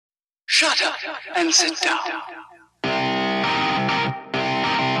Shut up and sit down.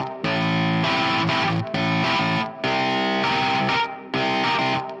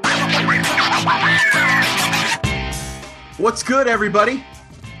 What's good, everybody?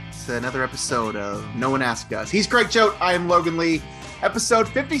 It's another episode of No One Asked Us. He's Craig Choate. I am Logan Lee. Episode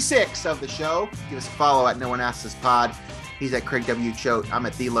 56 of the show. Give us a follow at No One Asked Us Pod. He's at Craig W. Choate. I'm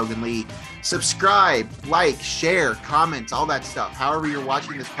at The Logan Lee. Subscribe, like, share, comment, all that stuff. However you're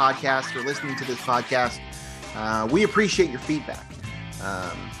watching this podcast or listening to this podcast, we appreciate your feedback.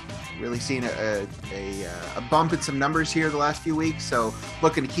 Really seeing a bump in some numbers here the last few weeks, so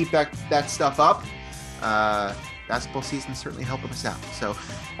looking to keep that stuff up. Basketball season is certainly helping us out. So,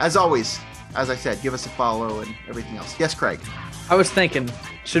 as always, as I said, give us a follow and everything else. Yes, Craig? I was thinking,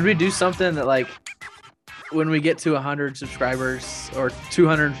 should we do something that, like, when we get to 100 subscribers or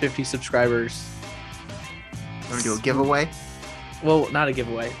 250 subscribers? Want to do a giveaway? Well, not a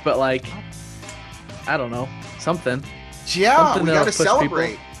giveaway, but, like, I don't know, something. Yeah, something we got to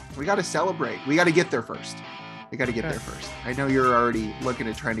celebrate. People. We got to celebrate. We got to get there first. There first. I know you're already looking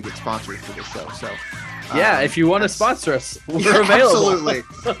at trying to get sponsors for this show, so... Yeah, if you want to sponsor us, we're available. Absolutely.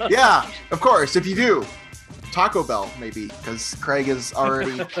 Yeah, of course. If you do, Taco Bell, maybe, because Craig is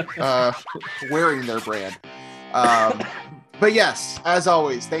already wearing their brand. But yes, as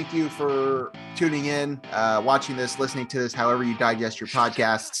always, thank you for tuning in, watching this, listening to this, however you digest your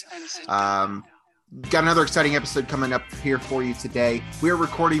podcasts. Got another exciting episode coming up here for you today. We're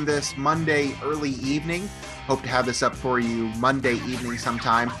recording this Monday early evening. Hope to have this up for you Monday evening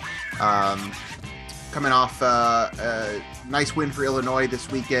sometime. Coming off a nice win for Illinois this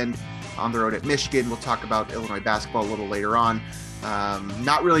weekend on the road at Michigan. We'll talk about Illinois basketball a little later on.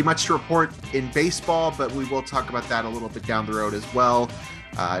 Not really much to report in baseball, but we will talk about that a little bit down the road as well,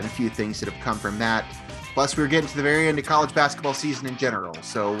 and a few things that have come from that. Plus, we're getting to the very end of college basketball season in general,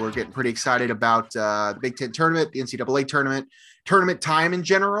 so we're getting pretty excited about the Big Ten tournament, the NCAA tournament time in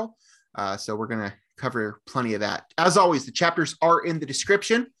general. So we're going to cover plenty of that. As always, the chapters are in the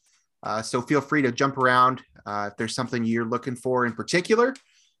description. So feel free to jump around if there's something you're looking for in particular.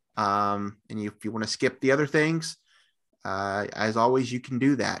 And if you want to skip the other things, as always, you can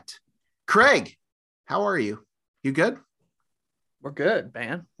do that. Craig, how are you? You good? We're good,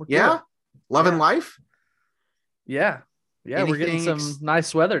 man. We're yeah? good. Loving life? Yeah. Yeah, we're getting some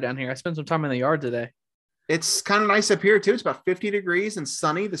nice weather down here. I spent some time in the yard today. It's kind of nice up here, too. It's about 50 degrees and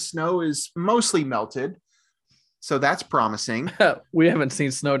sunny. The snow is mostly melted. So that's promising. We haven't seen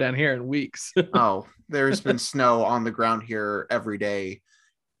snow down here in weeks. Oh, there's been snow on the ground here every day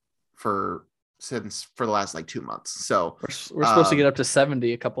for the last like 2 months. So we're supposed to get up to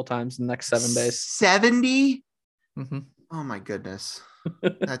 70 a couple times in the next 7 days. 70? Mm-hmm. Oh my goodness.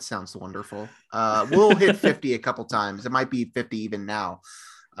 That sounds wonderful. We'll hit 50 a couple times. It might be 50 even now.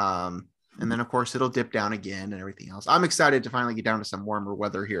 And then of course it'll dip down again and everything else. I'm excited to finally get down to some warmer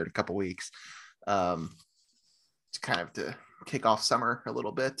weather here in a couple weeks. It's kind of to kick off summer a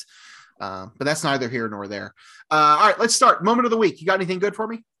little bit. But that's neither here nor there. All right, let's start. Moment of the week. You got anything good for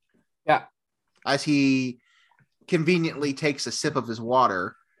me? Yeah. As he conveniently takes a sip of his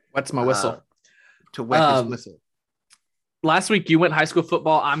water. What's my whistle? To wet his whistle. Last week you went high school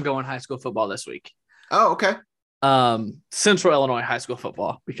football. I'm going high school football this week. Oh, okay. Central Illinois high school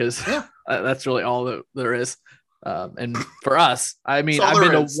football, because that's really all that there is. And for us, I mean,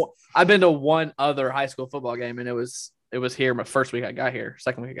 I've been to one other high school football game, and it was here my first week I got here,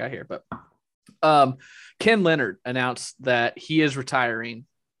 second week I got here. But Ken Leonard announced that he is retiring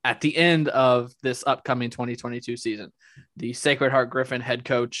at the end of this upcoming 2022 season. The Sacred Heart Griffin head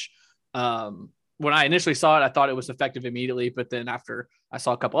coach. When I initially saw it, I thought it was effective immediately, but then after I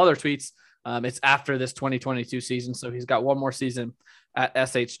saw a couple other tweets, it's after this 2022 season. So he's got one more season at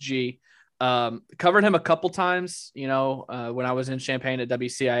SHG. Covered him a couple times, when I was in Champaign at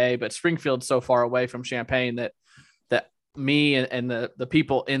WCIA, but Springfield's so far away from Champaign that me and the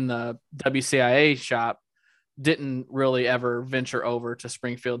people in the WCIA shop didn't really ever venture over to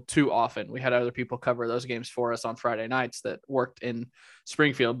Springfield too often. We had other people cover those games for us on Friday nights that worked in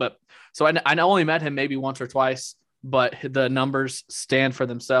Springfield. But so I only met him maybe once or twice, but the numbers stand for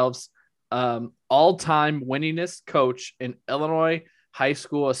themselves. All-time winningest coach in Illinois High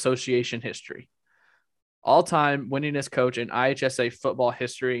School Association history. All-time winningest coach in IHSA football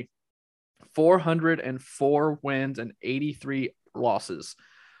history. 404 wins and 83 losses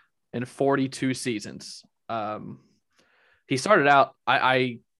in 42 seasons. He started out,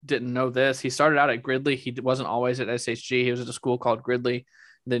 I didn't know this. He started out at Gridley. He wasn't always at SHG. He was at a school called Gridley.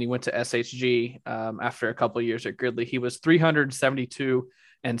 Then he went to SHG after a couple of years at Gridley. He was 372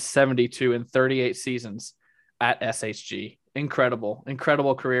 and 72 in 38 seasons at SHG.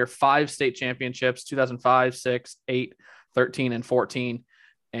 incredible career. 5 state championships, 2005, 6, 8, 13, and 14,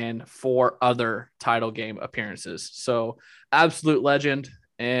 and 4 other title game appearances. So absolute legend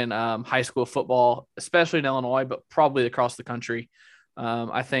in high school football, especially in Illinois, but probably across the country.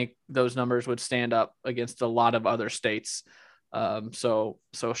 I think those numbers would stand up against a lot of other states. So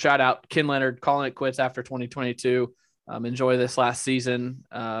shout out Ken Leonard, calling it quits after 2022. Enjoy this last season.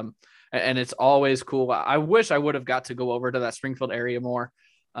 And it's always cool. I wish I would have got to go over to that Springfield area more,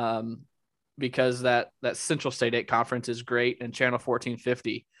 because that Central State 8 conference is great, and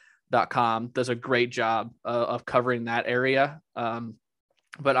channel1450.com does a great job of covering that area.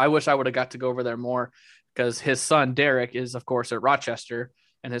 But I wish I would have got to go over there more, because his son Derek is, of course, at Rochester,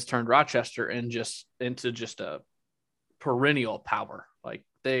 and has turned Rochester into just a perennial power. Like,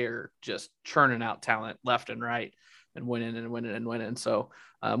 they're just churning out talent left and right, and winning. So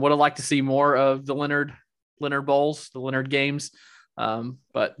would have liked to see more of the Leonard Bowls, the Leonard games,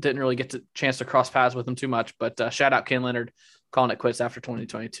 but didn't really get the chance to cross paths with him too much. But shout out Ken Leonard, calling it quits after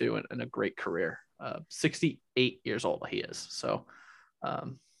 2022 and a great career. 68 years old he is. So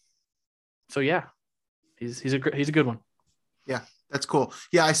yeah, he's a good one. Yeah, that's cool.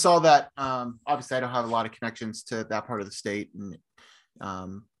 Yeah, I saw that. Obviously, I don't have a lot of connections to that part of the state, and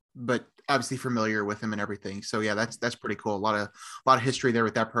but obviously familiar with him and everything. So yeah, that's pretty cool. A lot of history there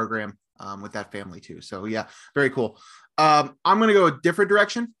with that program, with that family too. So yeah, very cool. I'm going to go a different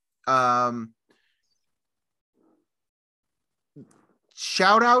direction.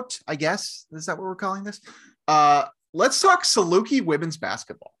 Shout out, I guess. Is that what we're calling this? Let's talk Saluki women's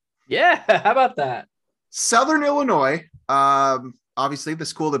basketball. Yeah. How about that? Southern Illinois, obviously the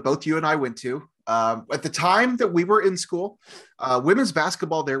school that both you and I went to. At the time that we were in school, women's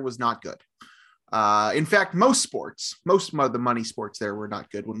basketball there was not good. In fact, most of the money sports there were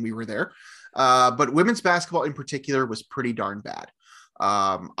not good when we were there. But women's basketball in particular was pretty darn bad.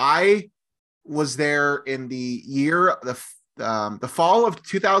 I was there in the fall of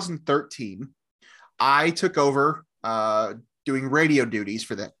 2013. I took over doing radio duties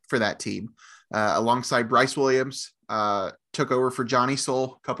for that team, alongside Bryce Williams. Took over for Johnny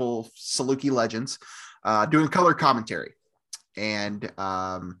Soul, a couple Saluki legends, doing color commentary. And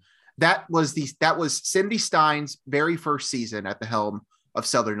that was Cindy Stein's very first season at the helm of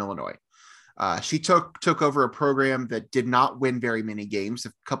Southern Illinois. She took over a program that did not win very many games.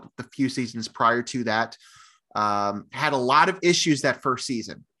 The few seasons prior to that, had a lot of issues that first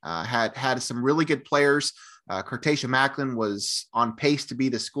season. Had some really good players. Cortasia Macklin was on pace to be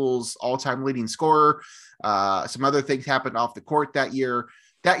the school's all-time leading scorer. Some other things happened off the court that year.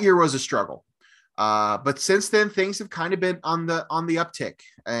 That year was a struggle. But since then, things have kind of been on the uptick,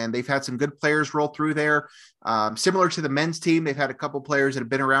 and they've had some good players roll through there. Similar to the men's team, they've had a couple players that have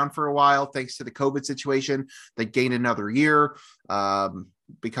been around for a while, thanks to the COVID situation. They gained another year,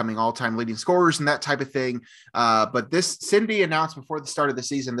 becoming all-time leading scorers and that type of thing. But Cindy announced before the start of the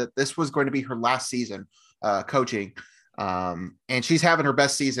season that this was going to be her last season coaching. And she's having her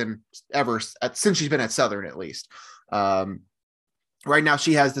best season ever since she's been at Southern, at least. Right now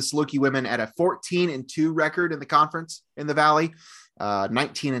she has the Saluki women at a 14-2 record in the conference in the Valley,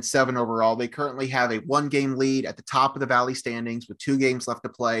 19-7 overall. They currently have a 1-game lead at the top of the Valley standings with 2 games left to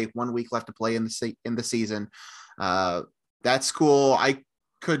play, 1 week left to play in the season. That school, I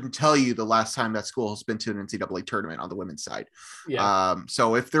couldn't tell you the last time that school has been to an NCAA tournament on the women's side. Yeah.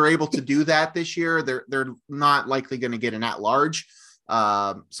 So if they're able to do that this year, they're not likely going to get an at-large.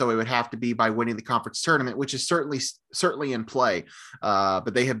 So it would have to be by winning the conference tournament, which is certainly in play.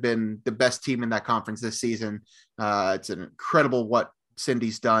 But they have been the best team in that conference this season. It's an incredible what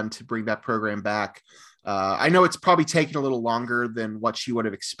Cindy's done to bring that program back. I know it's probably taken a little longer than what she would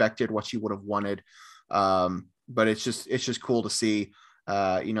have expected, what she would have wanted. But it's just cool to see.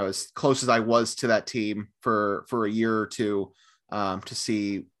 As close as I was to that team for a year or two, to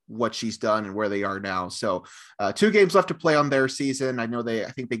see what she's done and where they are now. So 2 games left to play on their season. I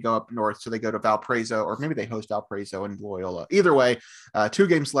think they go up north, so they go to Valparaiso, or maybe they host Valparaiso and Loyola. Either way, 2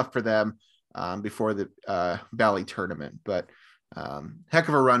 games left for them before the Valley tournament. But heck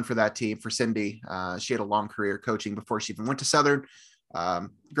of a run for that team, for Cindy. She had a long career coaching before she even went to Southern.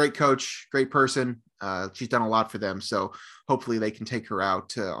 Great coach, great person. She's done a lot for them. So hopefully they can take her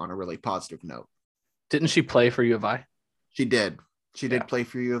out on a really positive note. Didn't she play for U of I? She did. She did play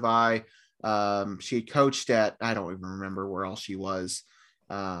for U of I. She coached at, I don't even remember where else she was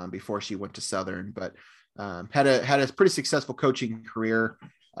before she went to Southern, but had a pretty successful coaching career.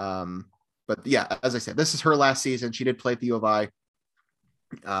 But yeah, as I said, this is her last season. She did play at the U of I.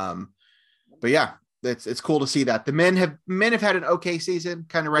 But yeah, it's cool to see that the men have had an okay season,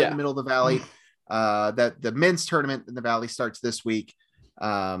 kind of right in the middle of the Valley. that the men's tournament in the Valley starts this week.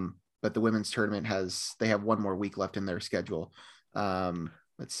 But the women's tournament they have one more week left in their schedule.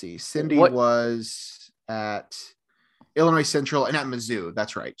 Let's see. Cindy was at Illinois Central and at Mizzou.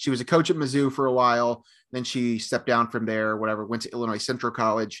 That's right. She was a coach at Mizzou for a while. Then she stepped down from there, went to Illinois Central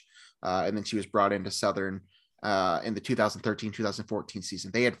College. And then she was brought into Southern in the 2013-2014 season.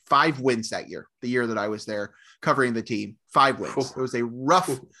 They had 5 wins that year, the year that I was there covering the team. 5 wins. It was a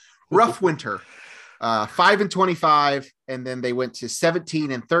rough winter. 5-25, and then they went to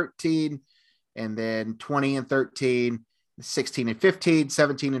 17-13, and then 20-13, 16-15,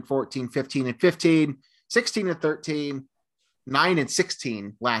 17-14, 15-15, 16-13,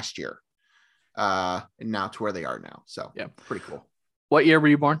 9-16 last year. And now to where they are now. So yeah, pretty cool. What year were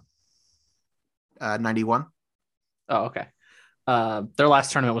you born? 91. Oh, okay. Their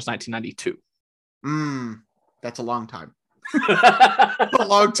last tournament was 1992. That's a long time. A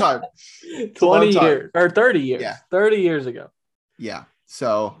long time. 20 years or 30 years. Yeah. 30 years ago. Yeah.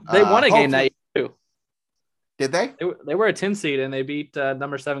 So they won a game that year too. Did they? They were a 10 seed and they beat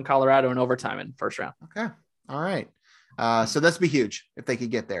number 7 Colorado in overtime in first round. Okay. All right. So that's be huge if they could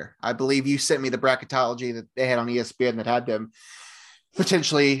get there. I believe you sent me the bracketology that they had on ESPN that had them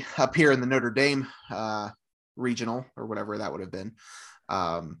potentially appear in the Notre Dame regional or whatever that would have been.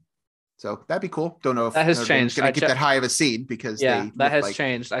 So that'd be cool. Don't know if that has changed. Going to get that high of a seed because that has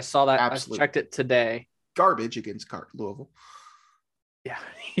changed. I saw that. I checked it today. Garbage against Louisville. Yeah.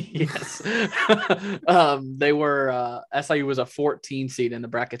 Yes. They were SIU was a 14 seed in the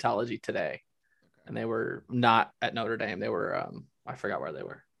bracketology today, and they were not at Notre Dame. They were I forgot where they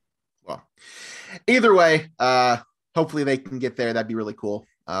were. Well, either way, hopefully they can get there. That'd be really cool.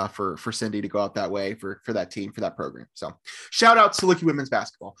 For Cindy to go out that way for that team, for that program. So shout out to Saluki women's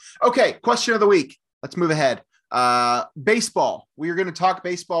basketball. Okay. Question of the week. Let's move ahead. Baseball. We are going to talk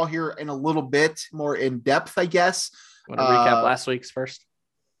baseball here in a little bit more in depth, I guess. Want to recap last week's first?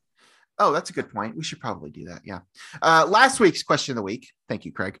 Oh, that's a good point. We should probably do that. Yeah. Last week's question of the week. Thank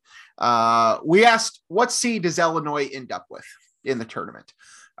you, Craig. We asked, what seed does Illinois end up with in the tournament?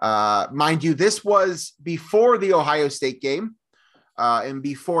 Mind you, this was before the Ohio State game. And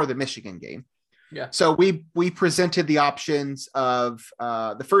before the Michigan game. Yeah. So we presented the options of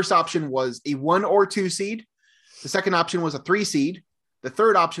the first option was a 1 or 2 seed. The second option was a 3 seed. The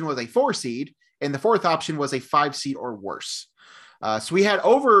third option was a 4 seed. And the fourth option was a 5 seed or worse. So we had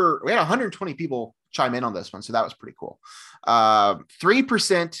 120 people chime in on this one. So that was pretty cool.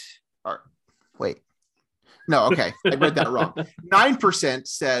 3% or wait, no. Okay. I read that wrong. 9%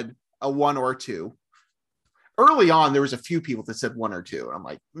 said a 1 or 2. Early on, there was a few people that said 1 or 2. And I'm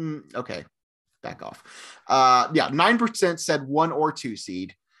like, okay, back off. 9% said 1 or 2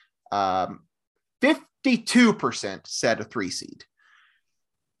 seed. 52% said a 3 seed.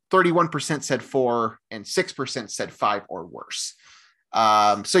 31% said 4, and 6% said 5 or worse.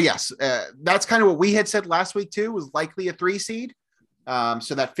 So yes, that's kind of what we had said last week too, was likely a 3 seed.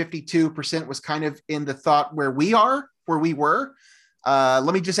 So that 52% was kind of in the thought where we were.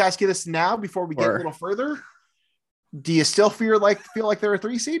 Let me just ask you this now before we get a little further. Do you still feel like they're a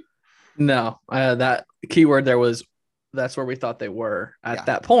 3 seed? No, that keyword there was, that's where we thought they were at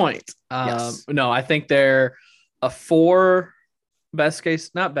that point. Yes. No, I think they're a 4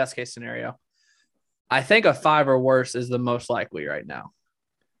 not best case scenario. I think a 5 or worse is the most likely right now.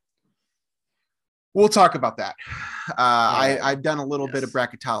 We'll talk about that. I've done a little bit of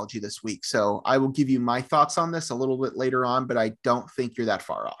bracketology this week, so I will give you my thoughts on this a little bit later on, but I don't think you're that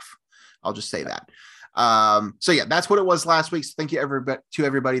far off. I'll just say that. So yeah, that's what it was last week. So thank you to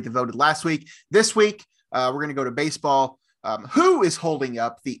everybody that voted last week. This week, we're going to go to baseball. Who is holding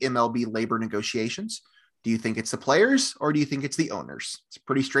up the MLB labor negotiations? Do you think it's the players or do you think it's the owners? It's a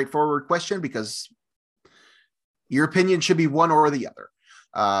pretty straightforward question because your opinion should be one or the other.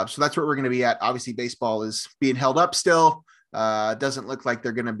 So that's what we're going to be at. Obviously, baseball is being held up still. Doesn't look like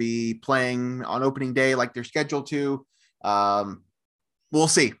they're going to be playing on opening day like they're scheduled to. We'll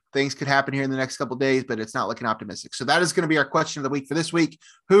see. Things could happen here in the next couple of days, but it's not looking optimistic. So that is going to be our question of the week for this week.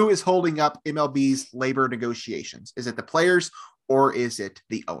 Who is holding up MLB's labor negotiations? Is it the players or is it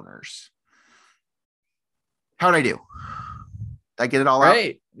the owners? How'd I do? Did I get it all out?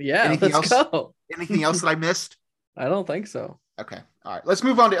 Right. Yeah. Let's go. Anything else that I missed? I don't think so. Okay. All right. Let's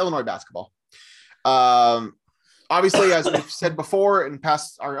move on to Illinois basketball. Obviously, as we've said before in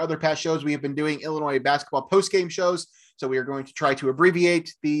our other past shows, we have been doing Illinois basketball post-game shows. So we are going to try to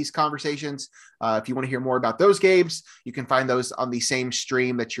abbreviate these conversations. If you want to hear more about those games, you can find those on the same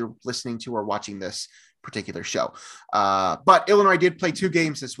stream that you're listening to or watching this particular show. But Illinois did play 2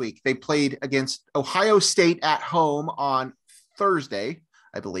 games this week. They played against Ohio State at home on Thursday,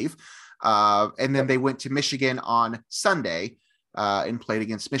 I believe. And then they went to Michigan on Sunday and played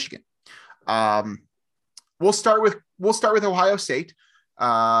against Michigan. We'll start with Ohio State.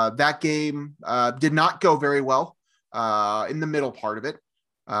 That game did not go very well in the middle part of it.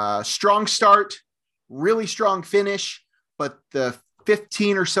 Strong start, really strong finish, but the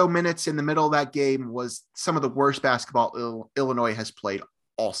 15 or so minutes in the middle of that game was some of the worst basketball Illinois has played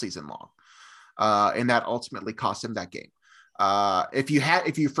all season long. And that ultimately cost him that game. If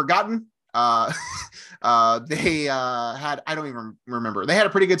you've forgotten, they had, I don't even remember. They had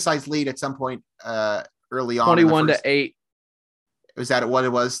a pretty good sized lead at some point early on. 21-8. Was that what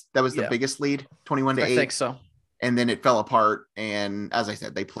it was? That was the biggest lead, 21-8. I think so. And then it fell apart. And as I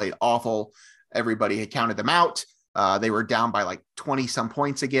said, they played awful. Everybody had counted them out. They were down by like 20 some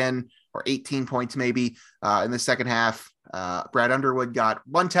points again, or 18 points maybe in the second half. Brad Underwood got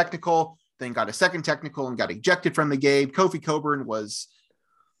one technical, then got a second technical and got ejected from the game. Kofi Coburn was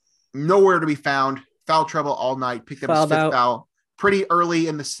nowhere to be found. Foul trouble all night. Picked up his fifth foul pretty early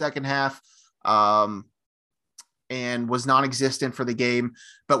in the second half. And was non-existent for the game.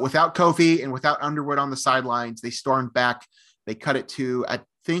 But without Kofi and without Underwood on the sidelines, they stormed back. They cut it to, I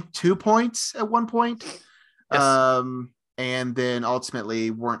think, 2 points at one point. Yes. And then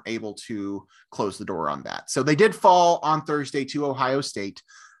ultimately weren't able to close the door on that. So they did fall on Thursday to Ohio State,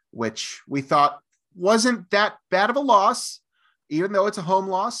 which we thought wasn't that bad of a loss, even though it's a home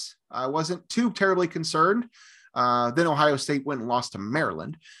loss. I wasn't too terribly concerned. Then Ohio State went and lost to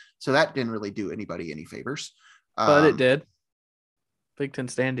Maryland. So that didn't really do anybody any favors. But it did. Big Ten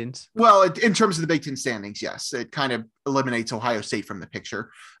standings. Well, in terms of the Big Ten standings, yes, it kind of eliminates Ohio State from the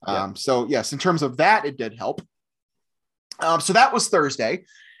picture. So yes, in terms of that, it did help. So that was Thursday.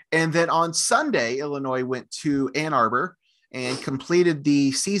 And then on Sunday, Illinois went to Ann Arbor and completed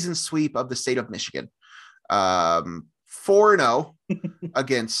the season sweep of the state of Michigan. 4-0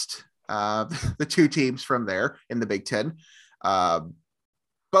 against the two teams from there in the Big Ten.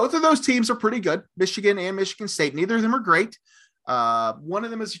 Both of those teams are pretty good, Michigan and Michigan State. Neither of them are great. One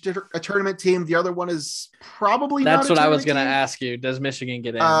of them is a tournament team. The other one is probably That's not. What I was going to ask you. Does Michigan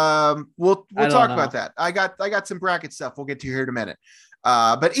get in? We'll talk about that. I got some bracket stuff we'll get to here in a minute.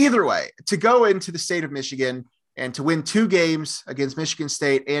 But either way, to go into the state of Michigan and to win 2 games against Michigan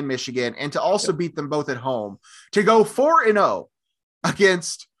State and Michigan, and to also beat them both at home, to go 4-0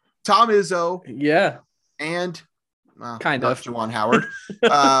 against Tom Izzo. Yeah. And kind of Juwan Howard,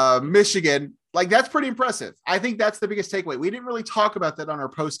 Michigan. Like, that's pretty impressive. I think that's the biggest takeaway. We didn't really talk about that on our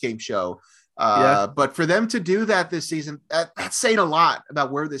post-game show. But for them to do that this season, that's saying a lot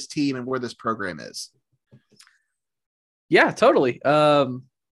about where this team and where this program is. Yeah, totally.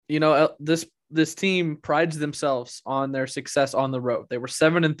 This team prides themselves on their success on the road. They were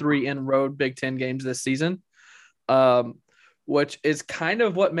 7-3 in road Big Ten games this season, which is kind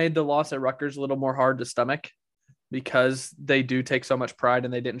of what made the loss at Rutgers a little more hard to stomach, because they do take so much pride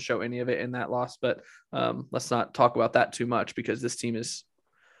and they didn't show any of it in that loss. But let's not talk about that too much, because this team has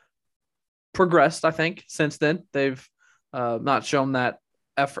progressed, I think, since then. They've not shown that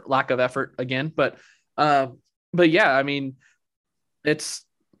lack of effort again. But yeah, I mean, it's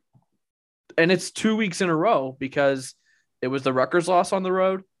 2 weeks in a row, because it was the Rutgers loss on the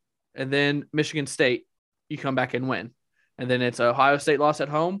road, and then Michigan State, you come back and win. And then it's Ohio State loss at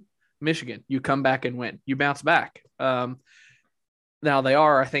home. Michigan, you come back and win. You bounce back. Now they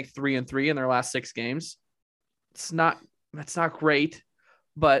are, I think, 3-3 in their last 6 games. That's not great,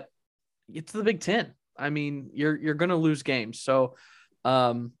 but it's the Big Ten. I mean, you're going to lose games. So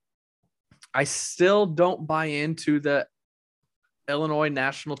I still don't buy into the Illinois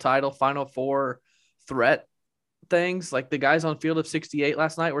national title Final Four threat things. Like, the guys on Field of 68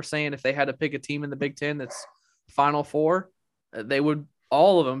 last night were saying if they had to pick a team in the Big Ten that's Final Four, they would.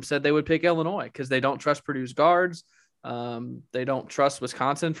 All of them said they would pick Illinois because they don't trust Purdue's guards. They don't trust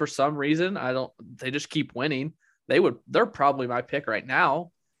Wisconsin for some reason. They just keep winning. They're probably my pick right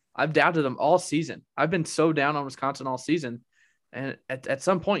now. I've doubted them all season. I've been so down on Wisconsin all season. And at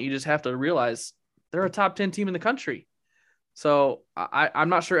some point, you just have to realize they're a top 10 team in the country. So I'm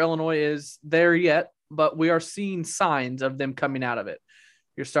not sure Illinois is there yet, but we are seeing signs of them coming out of it.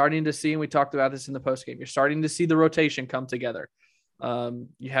 You're starting to see, and we talked about this in the postgame, you're starting to see the rotation come together.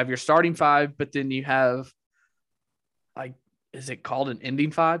 You have your starting 5, but then you have, like, is it called an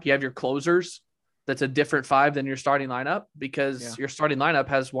ending 5? You have your closers. That's a different 5 than your starting lineup, because your starting lineup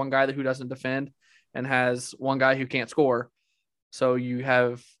has one guy who doesn't defend and has one guy who can't score. So you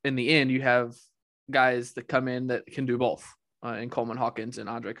have, in the end, you have guys that come in that can do both, in Coleman Hawkins and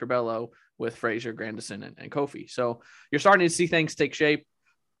Andre Curbelo, with Frazier, Grandison, and Kofi. So you're starting to see things take shape.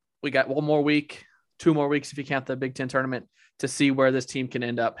 We got one more week, 2 more weeks if you count the Big Ten tournament to see where this team can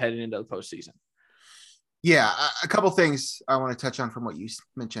end up heading into the postseason. Yeah, a couple things I want to touch on from what you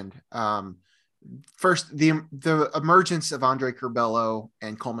mentioned. First, the emergence of Andre Curbelo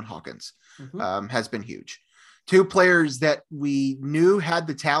and Coleman Hawkins has been huge. 2 players that we knew had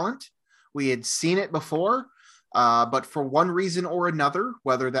the talent. We had seen it before, but for one reason or another,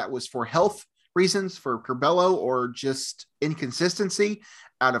 whether that was for health reasons for Curbelo or just inconsistency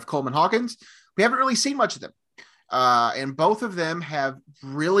out of Coleman Hawkins, we haven't really seen much of them. And both of them have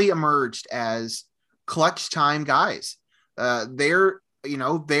really emerged as clutch time guys. They're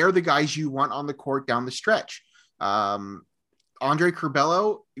the guys you want on the court down the stretch. Andre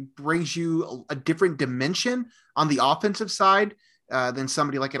Curbelo brings you a different dimension on the offensive side than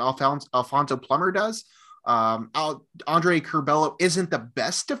somebody like an Alfonso Plummer does. Andre Curbelo isn't the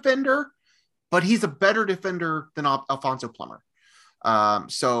best defender, but he's a better defender than Alfonso Plummer.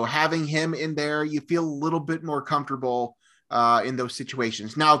 So having him in there, you feel a little bit more comfortable in those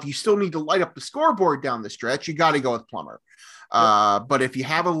situations. Now, if you still need to light up the scoreboard down the stretch, you got to go with Plummer. But if you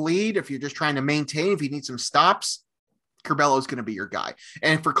have a lead, if you're just trying to maintain, if you need some stops, Curbelo is going to be your guy.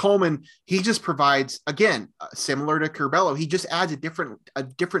 And for Coleman, he just provides, again, similar to Curbelo, he just adds a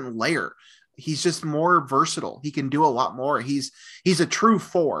different layer. He's just more versatile. He can do a lot more. He's a true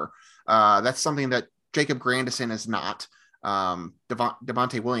 4. That's something that Jacob Grandison is not.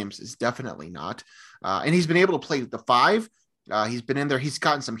 Devontae Williams is definitely not. And he's been able to play the 5. He's been in there. He's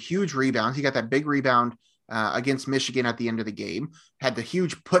gotten some huge rebounds. He got that big rebound against Michigan at the end of the game, had the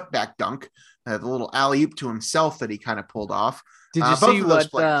huge putback dunk, the little alley-oop to himself that he kind of pulled off. Did you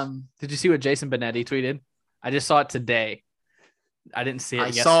see what Jason Benetti tweeted? I just saw it today. I didn't see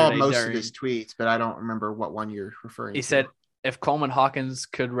it yesterday. I saw most of his tweets, but I don't remember what one you're referring to. He said, if Coleman Hawkins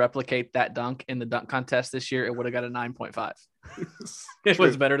could replicate that dunk in the dunk contest this year, it would have got a 9.5. It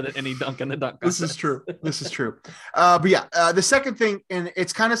was better than any dunk in the dunk contest. This is true. But yeah, the second thing, and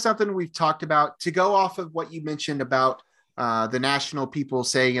it's kind of something we've talked about, to go off of what you mentioned about the national people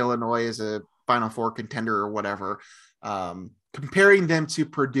saying Illinois is a Final Four contender or whatever, comparing them to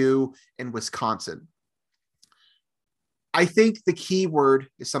Purdue and Wisconsin. I think the key word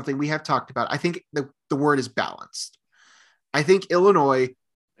is something we have talked about. I think the word is balanced. I think Illinois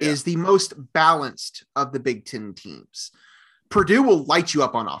is the most balanced of the Big Ten teams. Purdue will light you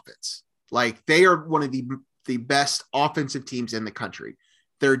up on offense. Like, they are one of the best offensive teams in the country.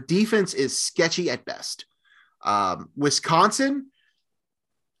 Their defense is sketchy at best. Wisconsin,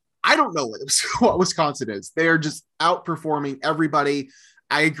 I don't know what Wisconsin is. They're just outperforming everybody.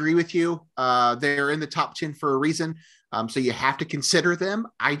 I agree with you. They're in the top 10 for a reason. So you have to consider them.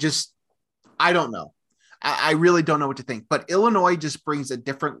 I don't know. I really don't know what to think, but Illinois just brings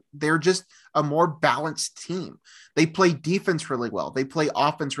they're just a more balanced team. They play defense really well. They play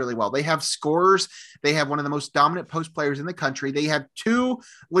offense really well. They have scorers. They have one of the most dominant post players in the country. They have 2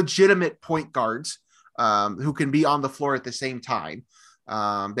 legitimate point guards who can be on the floor at the same time.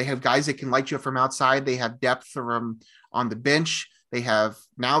 They have guys that can light you up from outside. They have depth from on the bench. They have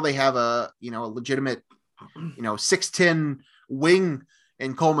a legitimate, 6'10" wing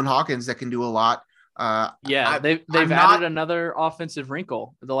in Coleman Hawkins that can do a lot. They've added another offensive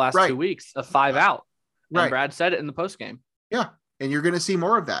wrinkle the last 2 weeks, a 5 out. And Brad said it in the post game. Yeah, and you're going to see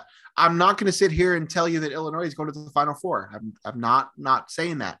more of that. I'm not going to sit here and tell you that Illinois is going to the Final Four. I'm not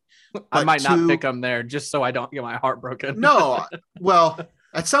saying that. I might not pick them there just so I don't get my heart broken. No, well,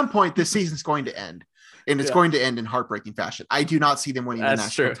 at some point this season's going to end, and it's going to end in heartbreaking fashion. I do not see them winning the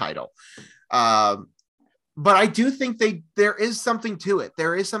national title. But I do think there is something to it.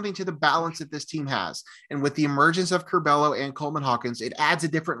 There is something to the balance that this team has. And with the emergence of Curbelo and Coleman Hawkins, it adds a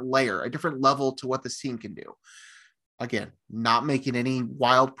different layer, a different level to what this team can do. Again, not making any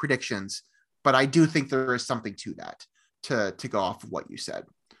wild predictions, but I do think there is something to that to go off of what you said.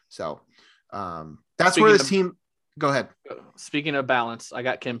 So that's where this team – go ahead. Speaking of balance, I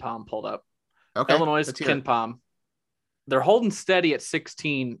got KenPom pulled up. Okay. Illinois' KenPom. They're holding steady at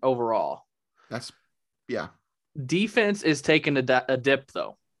 16 overall. Yeah. Defense is taking a dip,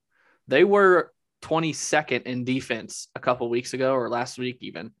 though. They were 22nd in defense a couple weeks ago, or last week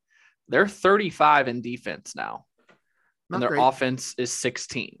even. They're 35 in defense now. And their offense is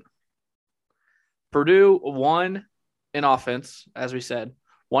 16. Purdue won in offense, as we said,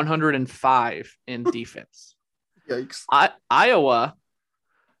 105 in defense. Yikes. Iowa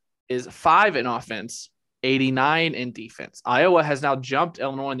is 5 in offense, 89 in defense. Iowa has now jumped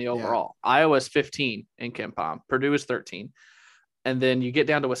Illinois in the overall. Iowa is 15 in KenPom. Purdue is 13. And then you get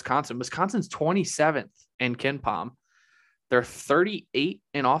down to Wisconsin. Wisconsin's 27th in KenPom. They're 38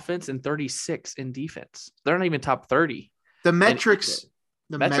 in offense and 36 in defense. They're not even top 30. The metrics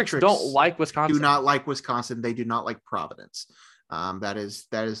The metrics don't like Wisconsin. Do not like Wisconsin. They do not like Providence. That is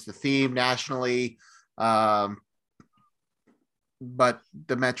the theme nationally. But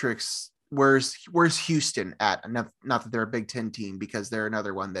the metrics, where's Houston at? Not that they're a Big Ten team, because they're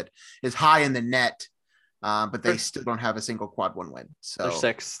another one that is high in the net, but they still don't have a single quad one win. So they're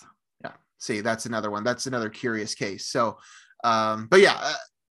sixth. Yeah. See, that's another one. That's another curious case. So, but yeah,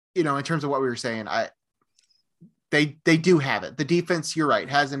 in terms of what we were saying, they do have it. The defense, you're right,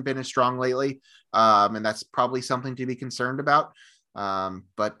 hasn't been as strong lately. And that's probably something to be concerned about.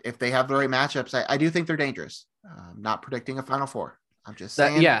 But if they have the right matchups, I do think they're dangerous. Not predicting a Final Four. I'm just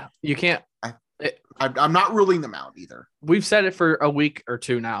saying. Yeah, you can't. I'm not ruling them out either. We've said it for a week or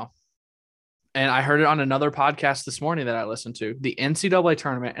two now. And I heard it on another podcast this morning that I listened to, the NCAA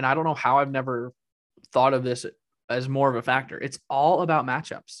tournament. And I don't know how I've never thought of this as more of a factor. It's all about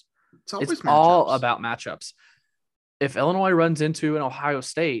matchups. It's all about matchups. If Illinois runs into an Ohio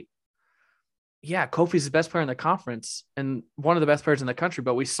State, yeah, Kofi's the best player in the conference and one of the best players in the country,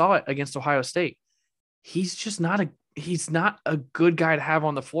 but we saw it against Ohio State. He's just not a good guy to have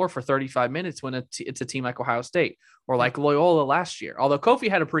on the floor for 35 minutes when it's a team like Ohio State or like Loyola last year. Although Kofi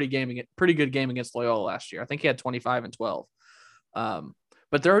had a pretty good game against Loyola last year. I think he had 25 and 12.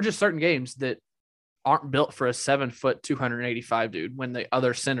 But there are just certain games that aren't built for a 7-foot, 285 dude when the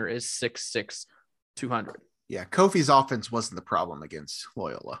other center is 6'6", 200. Yeah, Kofi's offense wasn't the problem against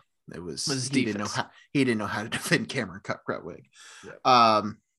Loyola. It was he didn't know how to defend Cameron Krutwig. Yeah.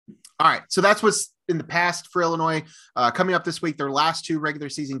 All right, so that's what's in the past for Illinois. Coming up this week, their last two regular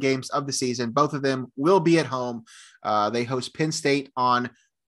season games of the season. Both of them will be at home. They host Penn State on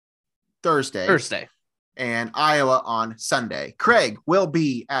Thursday, and Iowa on Sunday. Craig will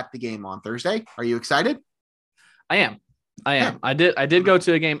be at the game on Thursday. Are you excited? I am. Yeah. I did go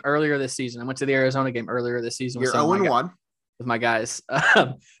to a game earlier this season. I went to the Arizona game earlier this season. You're 0-1 with my guys.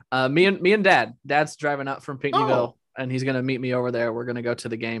 Me and Dad's driving up from Pinckneyville, and he's going to meet me over there. We're going to go to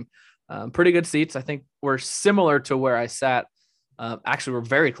the game. Pretty good seats. I think we're similar to where I sat. Actually, we're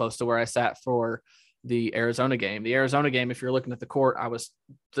very close to where I sat for the Arizona game. The Arizona game, if you're looking at the court, I was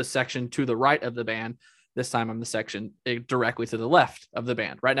the section to the right of the band. This time I'm the section directly to the left of the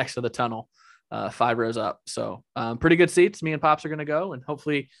band, right next to the tunnel, 5 rows up. So pretty good seats. Me and Pops are going to go and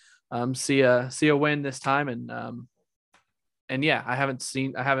hopefully see a win this time. And yeah, I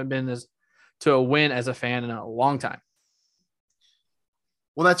haven't been to a win as a fan in a long time.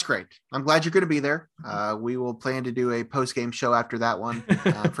 Well, that's great. I'm glad you're going to be there. We will plan to do a post-game show after that one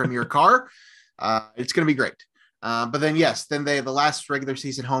from your car. It's going to be great. But then, yes, the last regular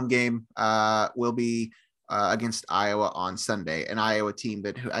season home game will be against Iowa on Sunday, an Iowa team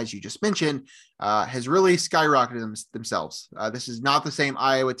that, as you just mentioned, has really skyrocketed themselves. This is not the same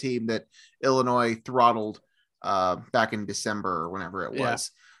Iowa team that Illinois throttled back in December or whenever it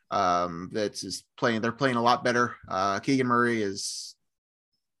was. They're playing a lot better. Keegan Murray is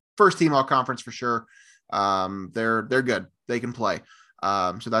first team all conference for sure. They're good. They can play.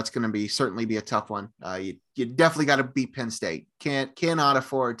 So that's going to certainly be a tough one. You definitely got to beat Penn State. Cannot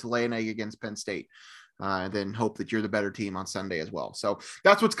afford to lay an egg against Penn State. And then hope that you're the better team on Sunday as well. So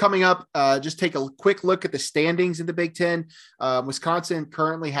that's what's coming up. Just take a quick look at the standings in the Big Ten. Wisconsin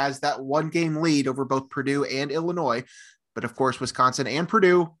currently has that 1-game lead over both Purdue and Illinois. But of course, Wisconsin and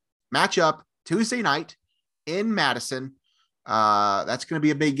Purdue match up Tuesday night in Madison. That's going to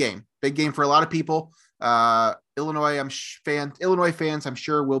be a big game for a lot of people. Illinois fans, I'm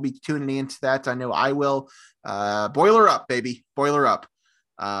sure will be tuning into that. I know I will. Boiler up, baby. Boiler up.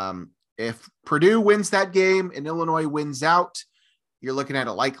 If Purdue wins that game and Illinois wins out, you're looking at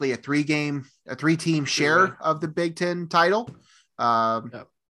likely a 3-team share of the Big Ten title.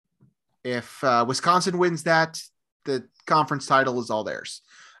 If Wisconsin wins that, the conference title is all theirs.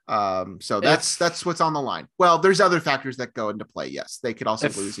 So that's what's on the line. Well, there's other factors that go into play. Yes, they could also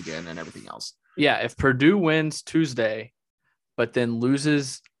lose again and everything else. Yeah, if Purdue wins Tuesday, but then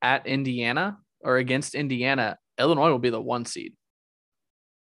loses at Indiana or against Indiana, Illinois will be the 1 seed.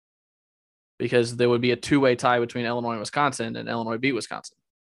 Because there would be a 2-way tie between Illinois and Wisconsin, and Illinois beat Wisconsin.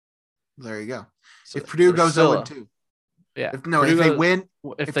 There you go. So if Purdue goes 0-2. Yeah. If they win.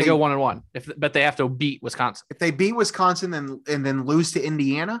 If they go 1-1. But they have to beat Wisconsin. If they beat Wisconsin and then lose to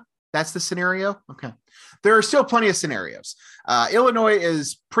Indiana, that's the scenario? Okay. There are still plenty of scenarios. Illinois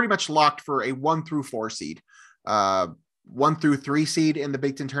is pretty much locked for a 1-4 seed. 1-3 seed in the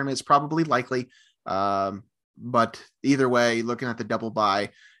Big Ten tournament is probably likely. But either way, looking at the double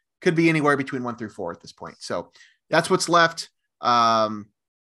bye, could be anywhere between 1-4 at this point. So that's what's left for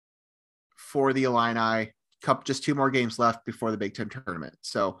the Illini. Just 2 more games left before the Big Ten tournament.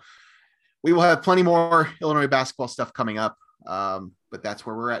 So we will have plenty more Illinois basketball stuff coming up. But that's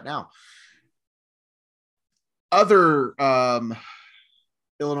where we're at now. Other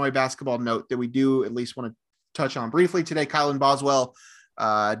Illinois basketball note that we do at least want to touch on briefly today, Kylan Boswell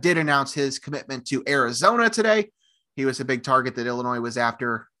did announce his commitment to Arizona today. He was a big target that Illinois was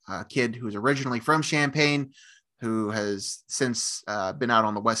after, a kid who was originally from Champaign, who has since been out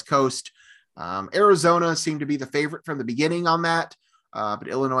on the West Coast. Arizona seemed to be the favorite from the beginning on that, but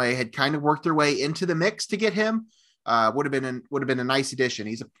Illinois had kind of worked their way into the mix to get him. Would have been a nice addition.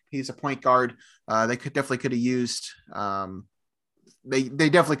 He's a point guard. They definitely could have used. They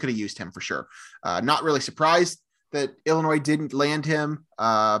definitely could have used him for sure. Not really surprised that Illinois didn't land him,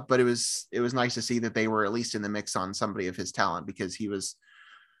 but it was nice to see that they were at least in the mix on somebody of his talent, because he's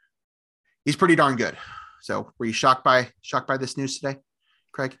pretty darn good. So were you shocked by this news today,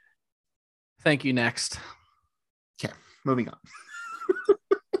 Craig? Thank you. Next. Okay, moving on.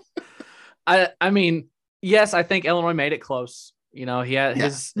 I mean, yes, I think Illinois made it close. You know, he had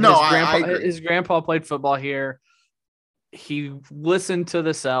his grandpa played football here. He listened to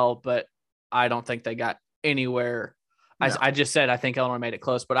the sell, but I don't think they got anywhere. No. I just said I think Illinois made it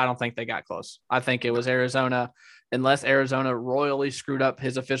close, but I don't think they got close. I think it was Arizona. Unless Arizona royally screwed up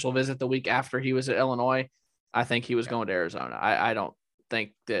his official visit the week after he was at Illinois, I think he was going to Arizona. I don't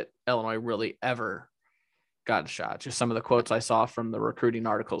think that Illinois really ever got a shot. Just some of the quotes I saw from the recruiting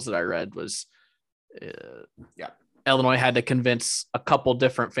articles that I read was, Illinois had to convince a couple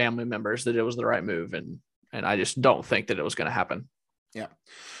different family members that it was the right move, and I just don't think that it was going to happen. Yeah.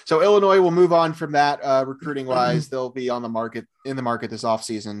 So Illinois will move on from that recruiting wise. They'll be on the market this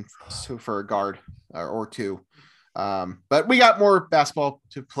offseason for a guard or two. But we got more basketball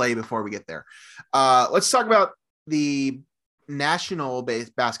to play before we get there. Let's talk about the national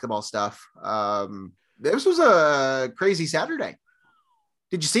based basketball stuff. This was a crazy Saturday.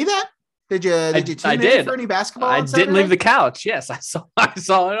 Did you see that? Did you tune in for any basketball? I didn't leave the couch. Yes, I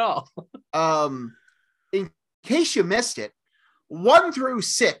saw it all. In case you missed it, 1 through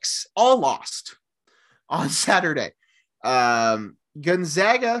 6 all lost on Saturday.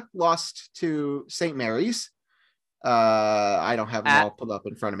 Gonzaga lost to St. Mary's. I don't have them all pulled up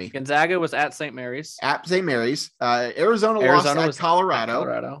in front of me. Gonzaga was at St. Mary's. At St. Mary's. Arizona lost at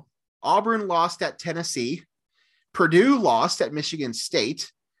Colorado. Auburn lost at Tennessee. Purdue lost at Michigan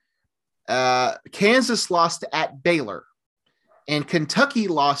State. Kansas lost at Baylor. And Kentucky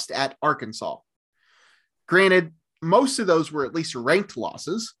lost at Arkansas. Granted, most of those were at least ranked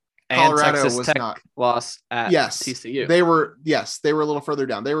losses. And Colorado Texas was Tech not lost at TCU. They were a little further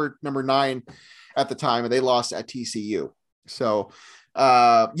down. They were number 9 at the time, and they lost at TCU. So,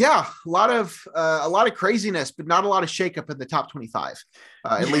 a lot of craziness, but not a lot of shakeup in the top 25.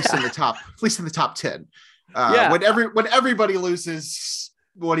 At least in the top 10. When everybody loses,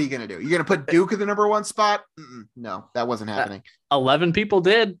 what are you going to do? You're going to put Duke in the number 1 spot? No, that wasn't happening. 11 people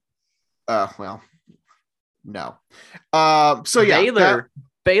did. Well, no.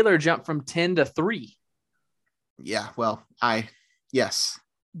 Baylor jumped from 10 to 3. Yeah. Well, yes.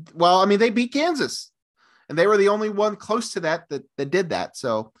 Well, I mean, they beat Kansas, and they were the only one close to that did that.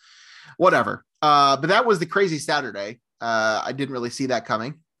 So whatever. But that was the crazy Saturday. I didn't really see that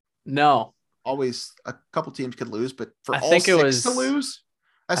coming. No. Always a couple teams could lose, but for all 6 to lose,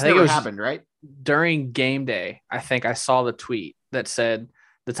 that's never happened, right? During game day, I think I saw the tweet that said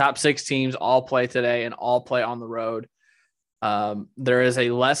the top 6 teams all play today and all play on the road. There is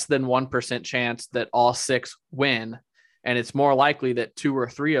a less than 1% chance that all 6 win, and it's more likely that 2 or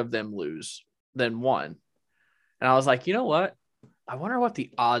 3 of them lose than 1. And I was like, you know what? I wonder what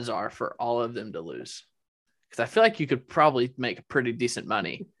the odds are for all of them to lose, because I feel like you could probably make pretty decent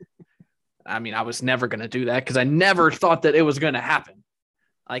money. I mean, I was never going to do that because I never thought that it was going to happen.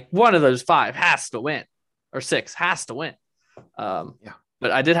 Like, one of those 5 has to win, or 6 has to win.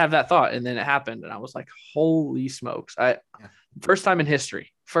 But I did have that thought, and then it happened, and I was like, holy smokes. First time in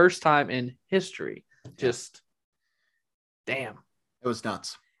history. Just damn. It was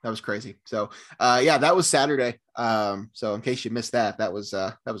nuts. That was crazy. So, that was Saturday. So in case you missed that was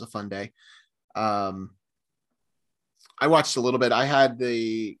a fun day. I watched a little bit. I had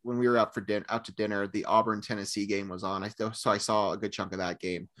when we were out to dinner, the Auburn Tennessee game was on. So I saw a good chunk of that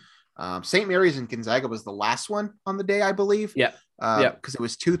game. St. Mary's and Gonzaga was the last one on the day, I believe. Yeah. Because it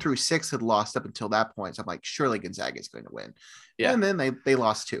was 2 through 6 had lost up until that point. So I'm like, surely Gonzaga is going to win. Yeah. And then they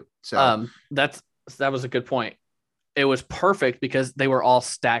lost 2. So that was a good point. It was perfect because they were all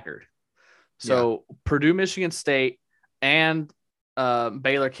staggered. So Purdue, Michigan State, and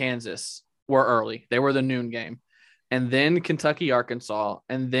Baylor, Kansas were early. They were the noon game. And then Kentucky, Arkansas,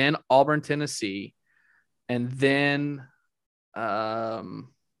 and then Auburn, Tennessee, and then who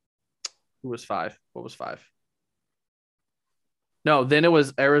was 5? What was 5? No, then it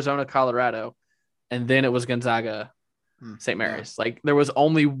was Arizona, Colorado, and then it was Gonzaga, St. Mary's. Yeah. Like there was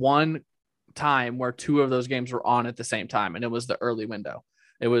only one time where two of those games were on at the same time, and it was the early window.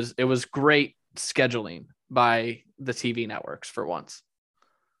 It was great scheduling by the TV networks for once.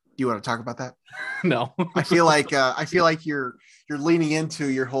 Do you want to talk about that? No. I feel like you're leaning into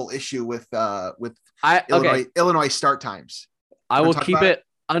your whole issue with Illinois start times. I will keep it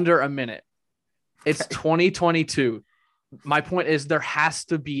under a minute. It's 2022. My point is there has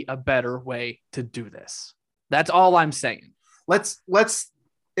to be a better way to do this. That's all I'm saying. Let's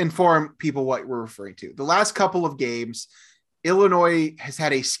inform people what we're referring to. The last couple of games, Illinois has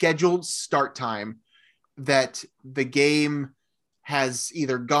had a scheduled start time that the game has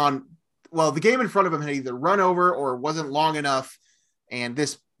either gone, well, the game in front of them had either run over or wasn't long enough. And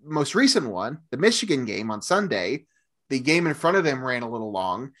this most recent one, the Michigan game on Sunday, the game in front of them ran a little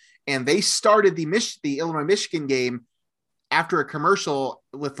long, and they started the Illinois-Michigan game after a commercial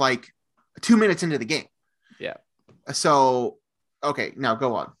with like 2 minutes into the game. Yeah. So, okay, now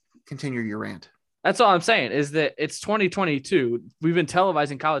go on. Continue your rant. That's all I'm saying is that it's 2022. We've been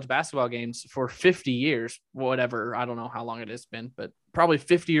televising college basketball games for 50 years, whatever. I don't know how long it has been, but probably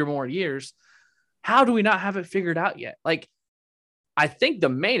 50 or more years. How do we not have it figured out yet? Like, I think the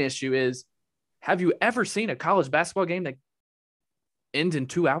main issue is, have you ever seen a college basketball game that ends in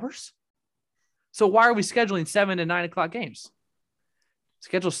 2 hours? So why are we scheduling 7 and 9 o'clock games?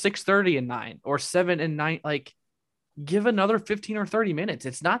 Schedule 6:30 and 9 or 7 and 9. Like, give another 15 or 30 minutes.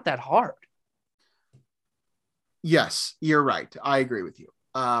 It's not that hard. Yes, you're right. I agree with you.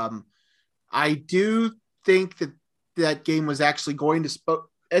 I do think that game was actually going to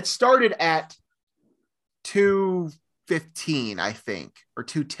it started at 2:15, I think, or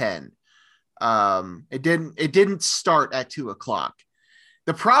 2:10. It didn't start at 2:00.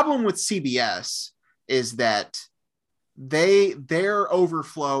 The problem with CBS is that their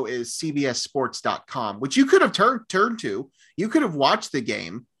overflow is cbssports.com, which you could have turned to. You could have watched the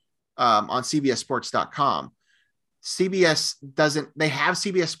game on cbssports.com. CBS doesn't, they have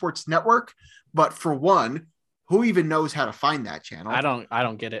CBS Sports Network, but for one, who even knows how to find that channel? I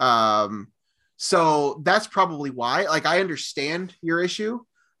don't get it. So that's probably why. Like, I understand your issue,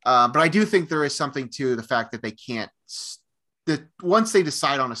 but I do think there is something to the fact that they can't, that once they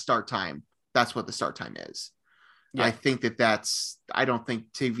decide on a start time, that's what the start time is. Yeah. I think I don't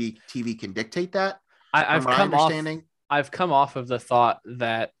think TV can dictate that. I've come off of the thought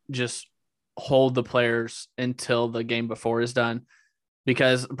that just hold the players until the game before is done,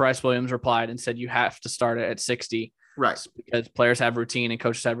 because Bryce Williams replied and said you have to start it at 60, right? Because players have routine and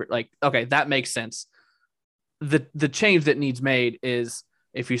coaches have okay, that makes sense. The change that needs made is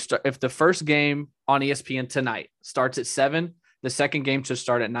if the first game on ESPN tonight starts at 7, the second game should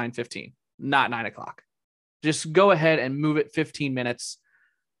start at 9:15, not 9 o'clock. Just go ahead and move it 15 minutes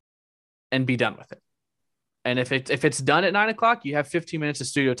and be done with it. And if it's done at 9 o'clock, you have 15 minutes of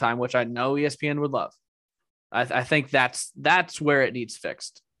studio time, which I know ESPN would love. I think that's where it needs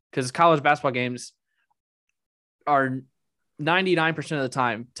fixed, because college basketball games are 99% of the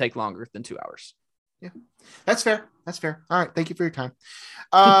time take longer than 2 hours. Yeah, that's fair. That's fair. All right. Thank you for your time.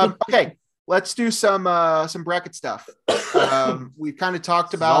 Okay. Let's do some bracket stuff. We've kind of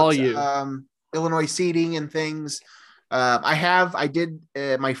talked about Illinois seeding and things. I did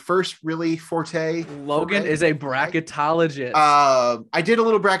my first really forte. Logan is a bracketologist. I did a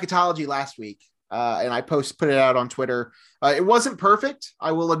little bracketology last week, and I put it out on Twitter. It wasn't perfect.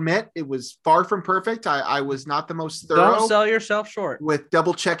 I will admit it was far from perfect. I was not the most thorough. Don't sell yourself short with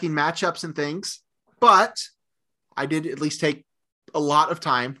double checking matchups and things, but I did at least take a lot of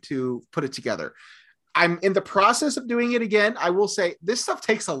time to put it together. I'm in the process of doing it again. I will say this stuff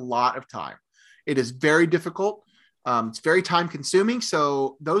takes a lot of time. It is very difficult. It's very time consuming.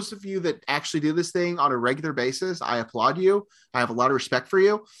 So those of you that actually do this thing on a regular basis, I applaud you. I have a lot of respect for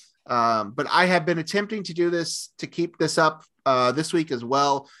you. But I have been attempting to do this, to keep this up this week as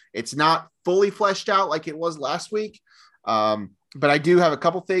well. It's not fully fleshed out like it was last week. But I do have a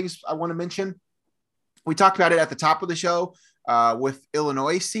couple things I want to mention. We talked about it at the top of the show with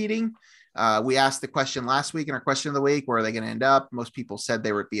Illinois seeding. We asked the question last week in our question of the week, where are they going to end up? Most people said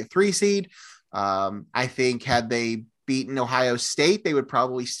they would be a 3 seed. I think had they beaten Ohio State, they would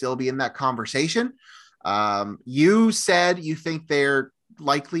probably still be in that conversation. You said you think they're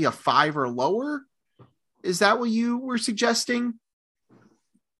likely a 5 or lower. Is that what you were suggesting?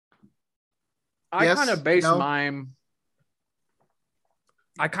 I kind of base mine.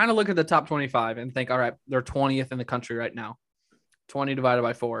 I kind of look at the top 25 and think, all right, they're 20th in the country right now. 20 divided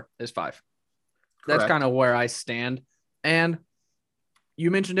by 4 is 5. Correct. That's kind of where I stand. And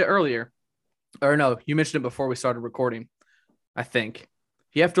you mentioned it earlier. Or no, you mentioned it before we started recording. I think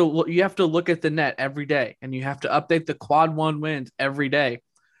you have to look at the net every day, and you have to update the quad 1 wins every day.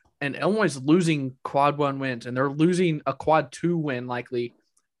 And Illinois is losing quad 1 wins, and they're losing a quad 2 win likely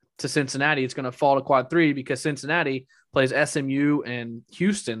to Cincinnati. It's going to fall to quad 3 because Cincinnati plays SMU and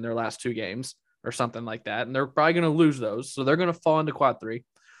Houston their last 2 games or something like that, and they're probably going to lose those, so they're going to fall into quad 3.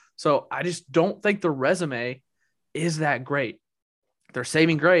 So I just don't think the resume is that great. Their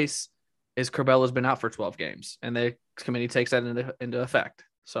saving grace is Curbelo's been out for 12 games, and the committee takes that into effect.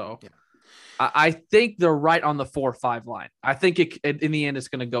 So yeah. I think they're right on the 4-5 line. I think in the end, it's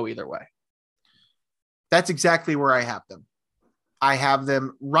going to go either way. That's exactly where I have them. I have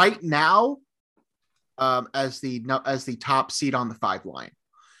them right now as the top seed on the 5 line.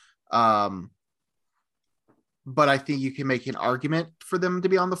 But I think you can make an argument for them to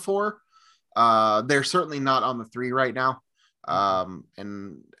be on the 4. They're certainly not on the 3 right now.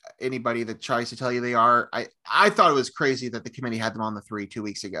 And anybody that tries to tell you they are, I thought it was crazy that the committee had them on the 3 2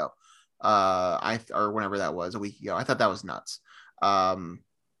 weeks ago. Or whenever that was, a week ago. I thought that was nuts. But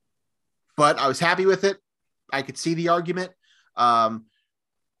I was happy with it. I could see the argument. A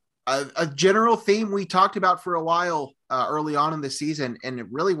general theme we talked about for a while early on in the season, and it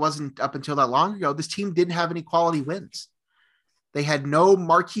really wasn't up until that long ago. This team didn't have any quality wins. They had no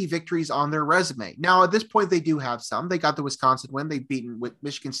marquee victories on their resume. Now, at this point, they do have some. They got the Wisconsin win. They've beaten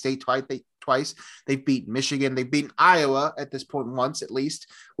Michigan State twice. They've beaten Michigan. They've beaten Iowa at this point once, at least,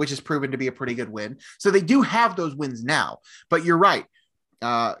 which has proven to be a pretty good win. So they do have those wins now. But you're right.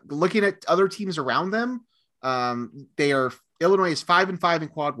 Looking at other teams around them, Illinois is 5-5 in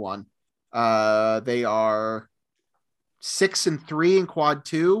quad 1. They are 6-3 in quad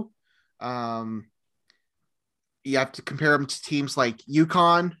 2. You have to compare them to teams like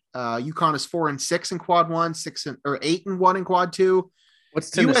UConn. UConn is 4-6 in quad 1, 8-1 in quad 2.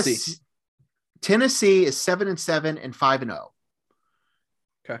 What's Tennessee? Tennessee is 7-7 and 5-0.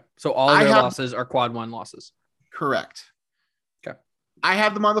 Okay, so all their losses are quad 1 losses. Correct. Okay, I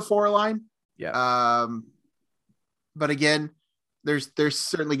have them on the 4 line. Yeah. But again, there's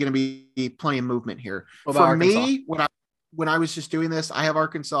certainly going to be plenty of movement here. For Arkansas? Me, when I was just doing this, I have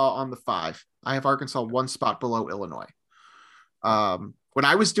Arkansas on the 5. I have Arkansas 1 spot below Illinois. When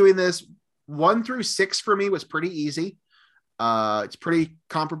I was doing this, 1 through 6 for me was pretty easy. It's pretty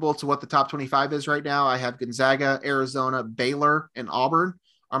comparable to what the top 25 is right now. I have Gonzaga, Arizona, Baylor, and Auburn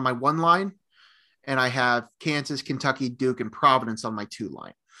on my 1 line. And I have Kansas, Kentucky, Duke, and Providence on my 2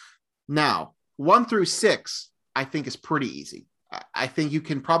 line. Now, 1 through 6, I think is pretty easy. I think you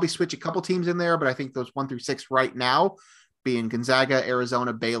can probably switch a couple teams in there, but I think those 1 through 6 right now, being Gonzaga,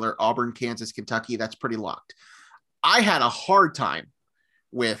 Arizona, Baylor, Auburn, Kansas, Kentucky, that's pretty locked. I had a hard time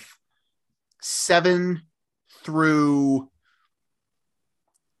with 7 through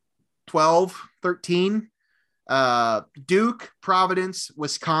 12, 13. Duke, Providence,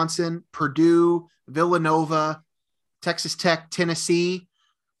 Wisconsin, Purdue, Villanova, Texas Tech, Tennessee.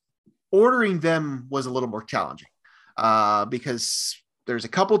 Ordering them was a little more challenging because there's a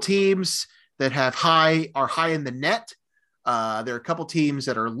couple teams that are high in the net. There are a couple teams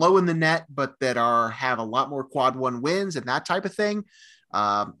that are low in the net, but that have a lot more quad 1 wins and that type of thing.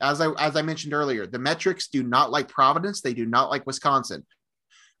 As I mentioned earlier, the metrics do not like Providence. They do not like Wisconsin.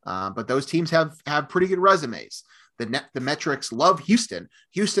 But those teams have pretty good resumes. The metrics love Houston.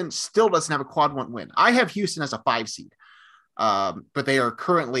 Houston still doesn't have a quad 1 win. I have Houston as a 5 seed, but they are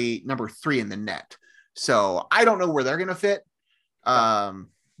currently number 3 in the net. So I don't know where they're going to fit.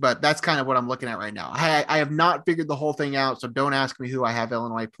 But that's kind of what I'm looking at right now. I have not figured the whole thing out, so don't ask me who I have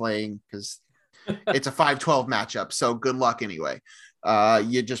Illinois playing because it's a 5-12 matchup. So good luck anyway.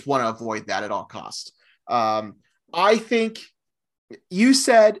 You just want to avoid that at all costs. I think you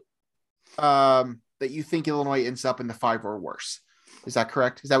said that you think Illinois ends up in the 5 or worse. Is that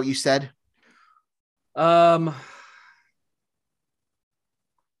correct? Is that what you said?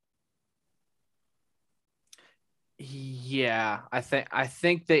 Yeah, I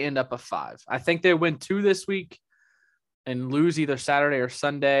think they end up a 5. I think they win 2 this week and lose either Saturday or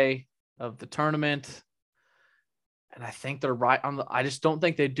Sunday of the tournament. And I think they're right on I just don't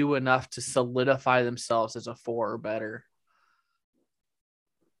think they do enough to solidify themselves as a 4 or better.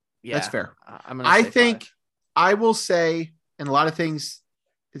 Yeah, that's fair. I think 5. I will say, and a lot of things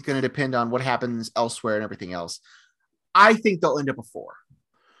is going to depend on what happens elsewhere and everything else. I think they'll end up a 4.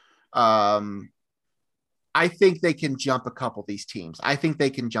 I think they can jump a couple of these teams. I think they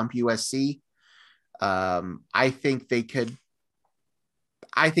can jump USC. I think they can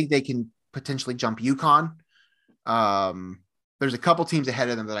potentially jump UConn. There's a couple teams ahead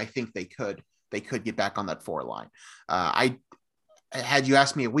of them that I think they could get back on that 4 line. Had you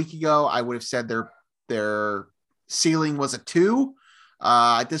asked me a week ago, I would have said they're ceiling was a 2.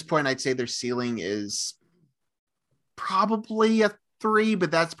 At this point, I'd say their ceiling is probably a 3, but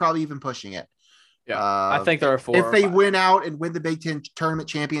that's probably even pushing it. Yeah, I think they're a 4. If they win out and win the Big Ten tournament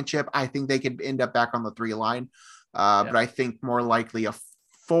championship, I think they could end up back on the 3 line. But I think more likely a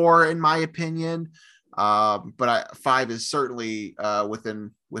 4 in my opinion. But 5 is certainly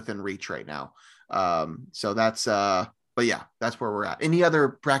within reach right now. So that's but yeah, that's where we're at. Any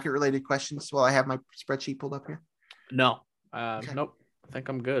other bracket related questions while I have my spreadsheet pulled up here? No. Okay. Nope. I think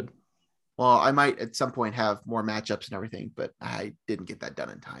I'm good. Well, I might at some point have more matchups and everything, but I didn't get that done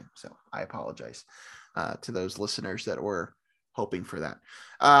in time. So I apologize to those listeners that were hoping for that.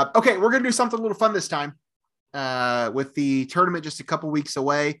 Okay, we're going to do something a little fun this time with the tournament just a couple weeks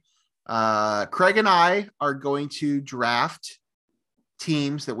away. Craig and I are going to draft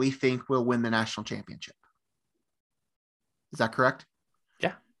teams that we think will win the national championship. Is that correct?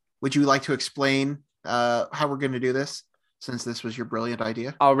 Yeah. Would you like to explain how we're going to do this, since this was your brilliant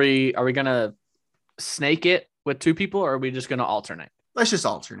idea? Are we going to snake it with 2 people, or are we just going to alternate? Let's just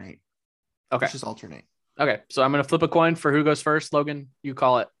alternate. Okay. Let's just alternate. Okay. So I'm going to flip a coin for who goes first. Logan, you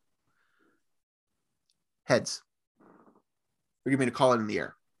call it. Heads. Or you mean to call it in the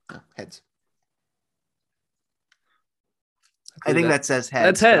air? No, heads. I think that says heads.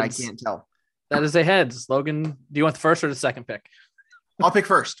 That's heads. But I can't tell. That is a heads. Logan, do you want the first or the second pick? I'll pick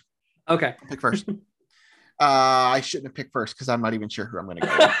first. Okay. I'll pick first. I shouldn't have picked first because I'm not even sure who I'm going to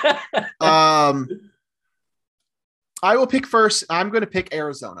go. I will pick first. I'm going to pick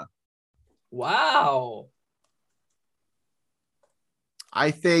Arizona. Wow.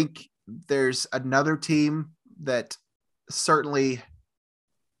 I think there's another team that certainly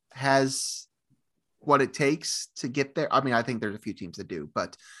has what it takes to get there. I mean, I think there's a few teams that do,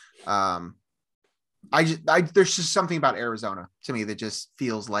 but there's just something about Arizona to me that just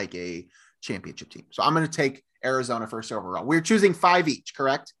feels like a championship team. So I'm going to take Arizona first overall. We're choosing 5 each,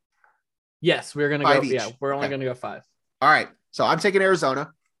 correct? Yes, we're going to go. Each. Yeah, we're only going to go 5. All right. So I'm taking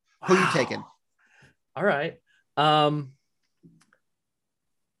Arizona. Who are you taking? All right. I'll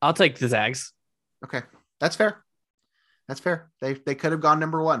take the Zags. Okay. That's fair. That's fair. They could have gone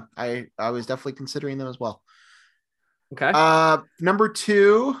number 1. I was definitely considering them as well. Okay. Number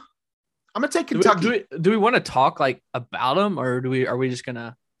 2, I'm gonna take Kentucky. Do we want to talk like about them, or are we just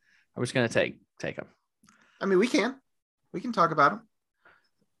gonna take them? I mean, we can talk about them.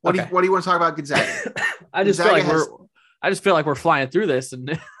 What do you want to talk about Gonzaga? I just feel like we're flying through this,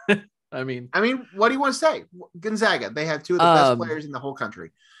 and I mean, what do you want to say? Gonzaga, they have 2 of the best players in the whole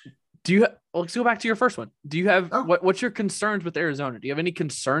country. Let's go back to your first one. Do you have what's your concerns with Arizona? Do you have any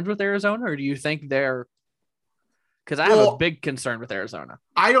concerns with Arizona, or do you think they're? Because I have a big concern with Arizona.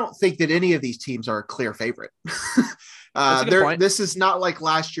 I don't think that any of these teams are a clear favorite. This is not like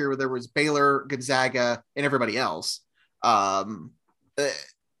last year where there was Baylor, Gonzaga, and everybody else. I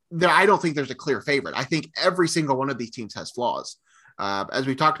don't think there's a clear favorite. I think every single one of these teams has flaws. As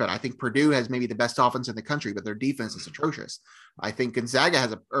we talked about, I think Purdue has maybe the best offense in the country, but their defense is atrocious. I think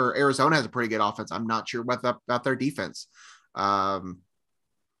Arizona has a pretty good offense. I'm not sure about their defense.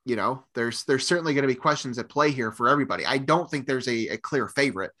 There's certainly going to be questions at play here for everybody. I don't think there's a clear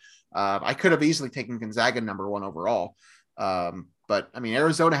favorite. I could have easily taken Gonzaga number 1 overall. But I mean,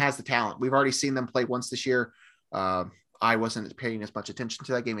 Arizona has the talent. We've already seen them play once this year. I wasn't paying as much attention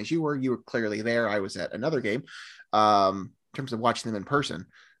to that game as you were. You were clearly there. I was at another game in terms of watching them in person.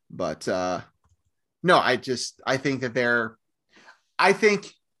 But no, I think that I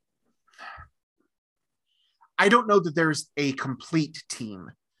don't know that there's a complete team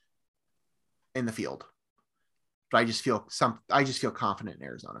in the field, but I just feel confident in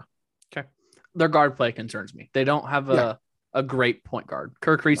Arizona. Okay. Their guard play concerns me. They don't have a great point guard.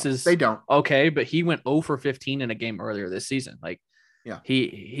 Kirk Reese is they don't. Okay, but he went 0 for 15 in a game earlier this season.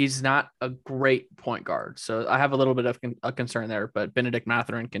 He's not a great point guard. So I have a little bit of a concern there, but Benedict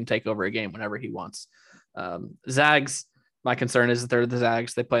Mathurin can take over a game whenever he wants. Zags, my concern is that they're the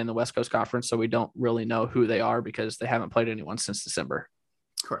Zags. They play in the West Coast Conference, so we don't really know who they are because they haven't played anyone since December.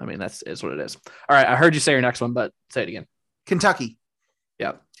 Correct. I mean, that's what it is. All right, I heard you say your next one, but say it again. Kentucky.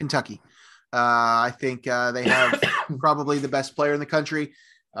 Yeah. Kentucky. I think they have probably the best player in the country.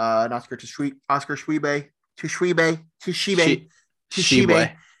 Oscar Tshiebwe. Oscar Tshiebwe.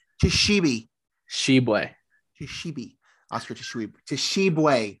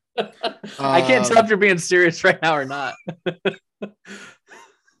 I can't tell if you're being serious right now or not.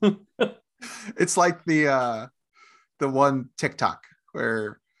 It's like the one TikTok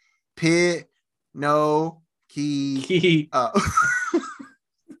where no key.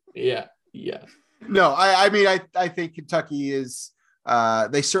 Yeah. No, I mean, I think Kentucky is.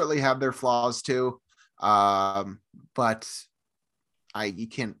 They certainly have their flaws too. But you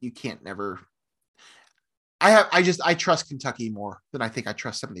can't never. I trust Kentucky more than I think I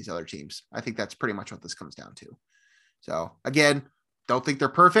trust some of these other teams. I think that's pretty much what this comes down to. So again, don't think they're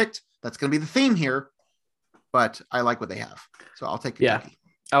perfect. That's going to be the theme here, but I like what they have. So I'll take Kentucky.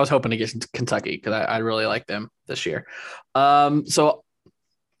 Yeah, I was hoping to get Kentucky because I really like them this year. So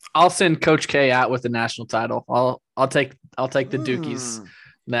I'll send Coach K out with the national title. I'll take the Dukies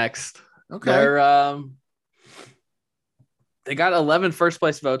next. Okay. They got 11 first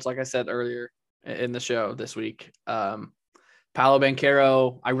place votes, like I said earlier in the show this week. Paolo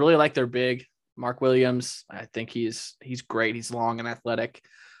Banchero, I really like their big. Mark Williams, I think he's great. He's long and athletic.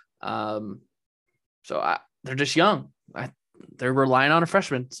 They're just young. They're relying on a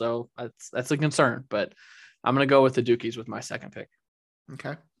freshman, so that's a concern. But I'm going to go with the Dukies with my second pick.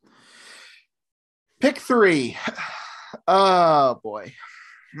 Okay. Pick 3. Oh, boy.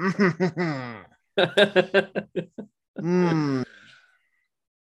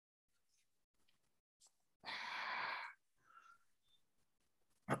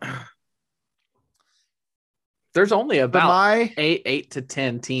 There's only about 8 to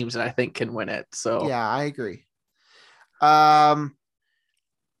 10 teams that I think can win it. So yeah, I agree.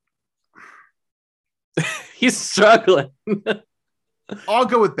 He's struggling. I'll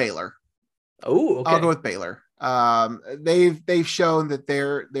go with Baylor. Oh, okay. I'll go with Baylor. They've shown that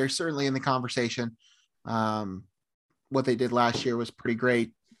they're certainly in the conversation. What they did last year was pretty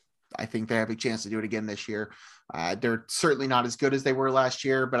great. I think they have a chance to do it again this year. They're certainly not as good as they were last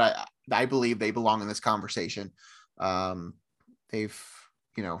year, but I believe they belong in this conversation. They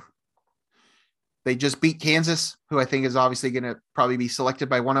just beat Kansas, who I think is obviously going to probably be selected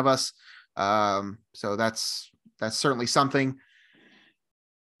by one of us. So that's certainly something.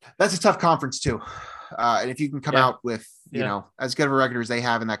 That's a tough conference too. And if you can come out with, as good of a record as they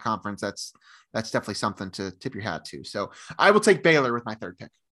have in that conference, that's definitely something to tip your hat to. So I will take Baylor with my third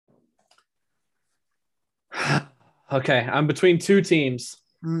pick. Okay. I'm between two teams.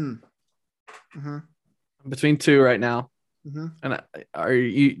 Mm-hmm. I'm between two right now. Mm-hmm. And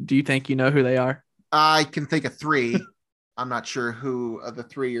do you think you know who they are? I can think of 3. I'm not sure who of the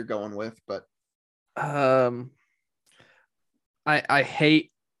 3 you're going with, but I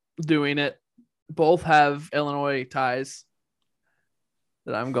hate doing it. Both have Illinois ties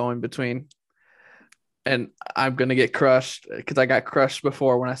that I'm going between, and I'm going to get crushed because I got crushed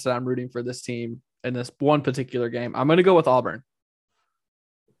before when I said I'm rooting for this team in this one particular game. I'm going to go with Auburn.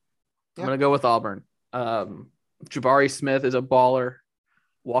 I'm going to go with Auburn. Jabari Smith is a baller.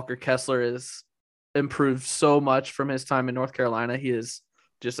 Walker Kessler is improved so much from his time in North Carolina. He is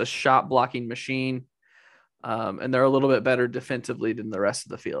just a shot blocking machine. And they're a little bit better defensively than the rest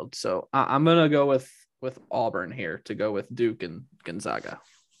of the field. So I'm going to go with Auburn here to go with Duke and Gonzaga.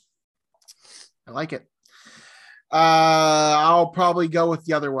 I like it. I'll probably go with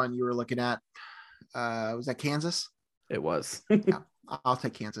the other one you were looking at. Was that Kansas? It was. Yeah, I'll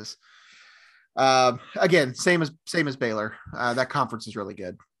take Kansas. Again, same as Baylor. That conference is really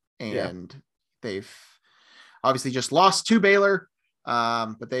good. And they've obviously just lost to Baylor.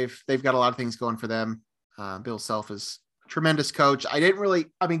 But they've got a lot of things going for them. Bill Self is a tremendous coach.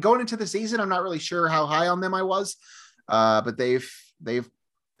 Going into the season, I'm not really sure how high on them I was, but they've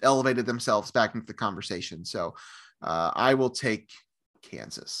elevated themselves back into the conversation. So I will take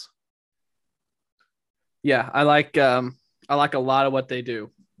Kansas. Yeah, I like a lot of what they do.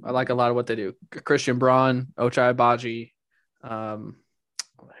 Christian Braun, Ochai Agbaji,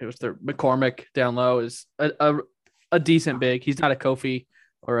 who was their McCormick down low is a decent big. He's not a Kofi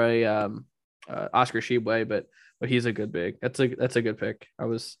or a Oscar Tshiebwe, but he's a good big. That's a good pick. I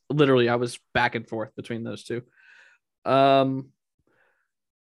was back and forth between those two. Again,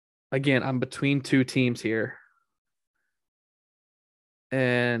 I'm between two teams here,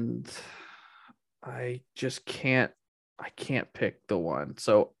 and I just can't pick the one.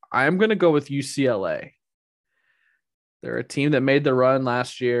 So I'm going to go with UCLA. They're a team that made the run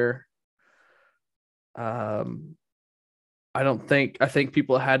last year. I think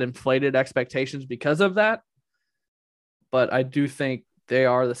people had inflated expectations because of that, but I do think they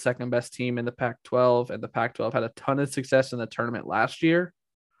are the second best team in the Pac-12, and the Pac-12 had a ton of success in the tournament last year.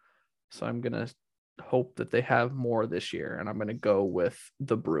 So I'm going to hope that they have more this year, and I'm going to go with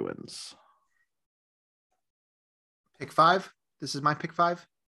the Bruins. Pick 5. This is my pick 5.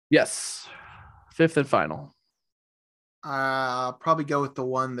 Yes. 5th and final. I'll probably go with the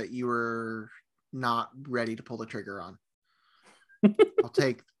one that you were not ready to pull the trigger on. I'll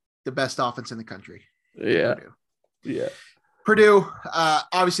take the best offense in the country. Yeah. Purdue. Yeah. Purdue,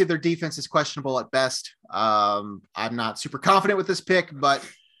 obviously their defense is questionable at best. I'm not super confident with this pick, but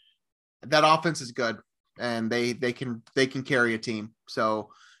that offense is good. and they can carry a team. So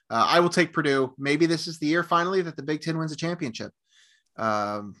I will take Purdue. Maybe this is the year finally that the Big Ten wins a championship.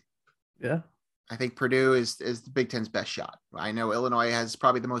 Yeah. I think Purdue is the Big Ten's best shot. I know Illinois has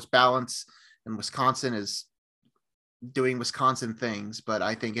probably the most balance, and Wisconsin is doing Wisconsin things. But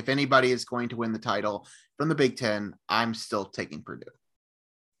I think if anybody is going to win the title from the Big Ten, I'm still taking Purdue.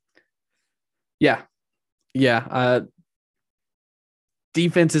 Yeah.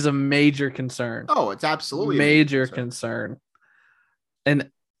 Defense is a major concern. Oh, it's absolutely major concern. And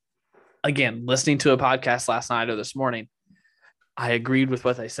again, listening to a podcast last night or this morning, I agreed with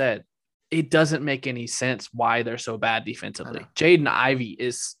what they said. It doesn't make any sense why they're so bad defensively. Jaden Ivey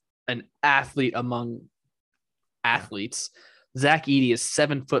is an athlete among athletes. Zach Edey is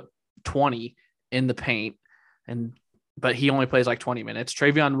 7'20" in the paint, but he only plays like 20 minutes.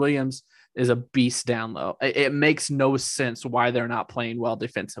 Travion Williams is a beast down low. It makes no sense why they're not playing well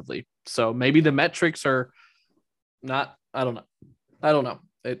defensively. So maybe the metrics are not, I don't know.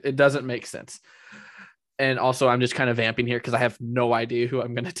 It doesn't make sense. And also I'm just kind of vamping here because I have no idea who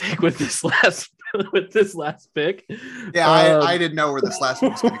I'm going to take with this last pick. Yeah. I didn't know where this last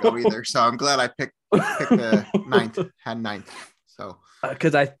one was going to go either. So I'm glad I picked the ninth. So,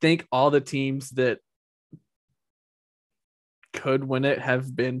 because I think all the teams that could win it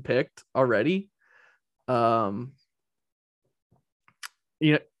have been picked already. You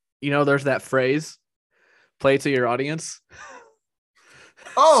know, there's that phrase, play to your audience.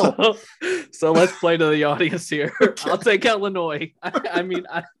 Oh, so let's play to the audience here. Okay. I'll take Illinois.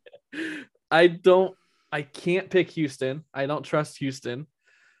 I can't pick Houston. I don't trust Houston.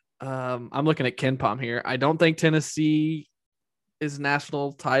 I'm looking at KenPom here. I don't think Tennessee is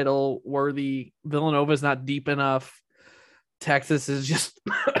national title worthy. Villanova is not deep enough. Texas is just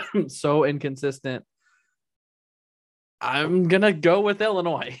so inconsistent. I'm going to go with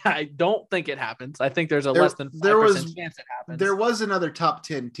Illinois. I don't think it happens. I think there's a less than 5% chance it happens. There was another top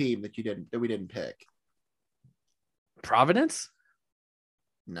 10 team that we didn't pick. Providence?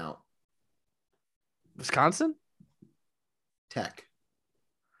 No. Wisconsin? Tech.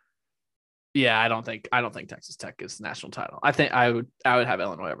 Yeah, I don't think Texas Tech is the national title. I think I would have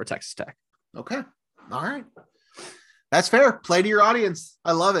Illinois over Texas Tech. Okay. All right. That's fair. Play to your audience.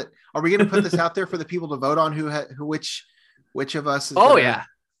 I love it. Are we going to put this out there for the people to vote on which of us is yeah.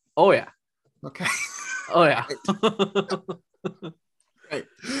 Okay. Oh yeah. Great.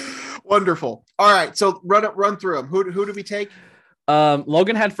 Wonderful. All right. So run through them. Who do we take?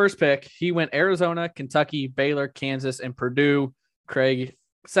 Logan had first pick. He went Arizona, Kentucky, Baylor, Kansas, and Purdue. Craig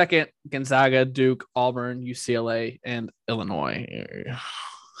second, Gonzaga, Duke, Auburn, UCLA, and Illinois.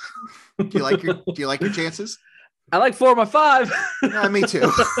 Do you like your chances? I like 4 of my 5. Yeah, me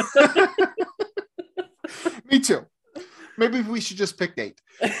too. Me too. Maybe we should just pick 8.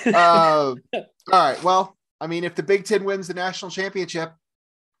 All right. Well, I mean, if the Big Ten wins the national championship,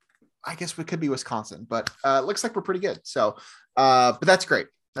 I guess we could be Wisconsin, but it looks like we're pretty good. So, but that's great.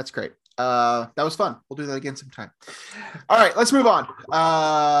 That's great. That was fun. We'll do that again sometime. All right, let's move on.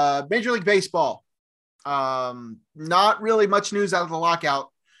 Major League Baseball. Not really much news out of the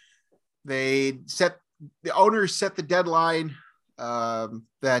lockout. The owners set the deadline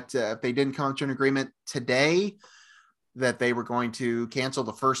that if they didn't come to an agreement today, that they were going to cancel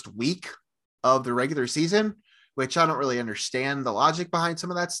the first week of the regular season, which I don't really understand the logic behind some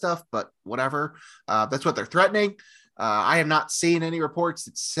of that stuff, but whatever. That's what they're threatening. I have not seen any reports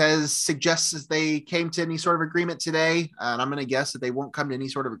that suggests that they came to any sort of agreement today. And I'm going to guess that they won't come to any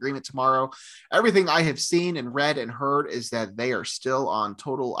sort of agreement tomorrow. Everything I have seen and read and heard is that they are still on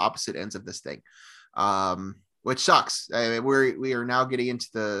total opposite ends of this thing. Which sucks. We are now getting into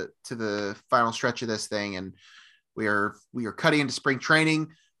the final stretch of this thing, and we are cutting into spring training.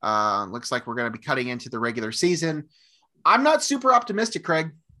 Looks like we're going to be cutting into the regular season. I'm not super optimistic,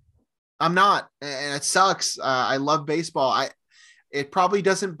 Craig. I'm not, and it sucks. I love baseball. It probably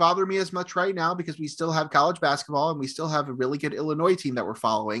doesn't bother me as much right now because we still have college basketball and we still have a really good Illinois team that we're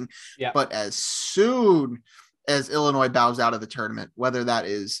following. Yeah. But as soon as Illinois bows out of the tournament, whether that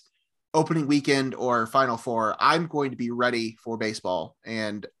is opening weekend or Final Four, I'm going to be ready for baseball,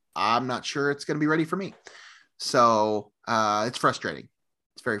 and I'm not sure it's going to be ready for me. So it's frustrating.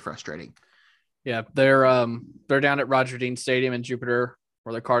 It's very frustrating. Yeah, they're down at Roger Dean Stadium in Jupiter,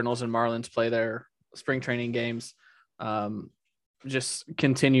 where the Cardinals and Marlins play their spring training games. Just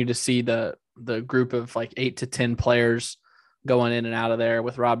continue to see the group of like 8 to 10 players going in and out of there,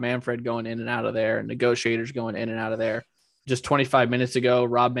 with Rob Manfred going in and out of there and negotiators going in and out of there. Just 25 minutes ago,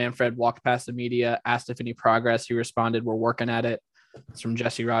 Rob Manfred walked past the media, asked if any progress. He responded, "We're working at it." It's from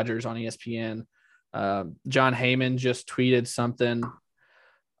Jesse Rogers on ESPN. John Heyman just tweeted something.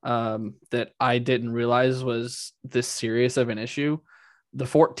 that I didn't realize was this serious of an issue. The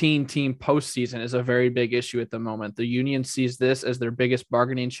 14-team postseason is a very big issue at the moment. The union sees this as their biggest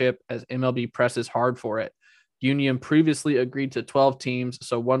bargaining chip as MLB presses hard for it. Union previously agreed to 12 teams,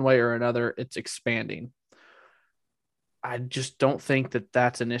 so one way or another, it's expanding. I just don't think that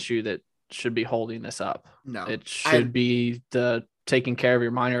that's an issue that should be holding this up. No, it should be the taking care of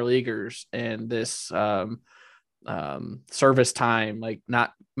your minor leaguers and this service time, like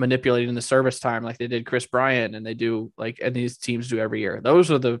not manipulating the service time like they did Chris Bryant and they do and these teams do every year.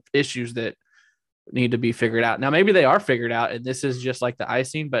 Those are the issues that need to be figured out. Now, maybe they are figured out and this is just like the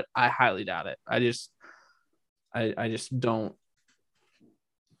icing, but I highly doubt it. I just don't.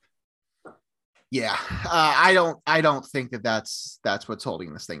 Yeah. I don't think that's what's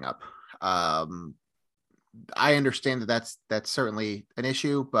holding this thing up. I understand that that's certainly an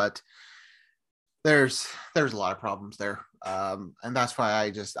issue, but there's a lot of problems there. And that's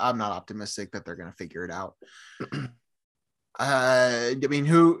why I'm not optimistic that they're going to figure it out. I mean,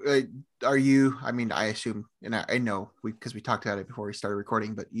 who are you? I mean, I assume, and I know because we talked about it before we started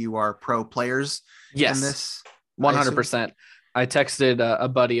recording, but you are pro players. Yes, in this. 100%. I texted a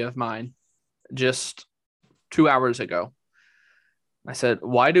buddy of mine just 2 hours ago. I said,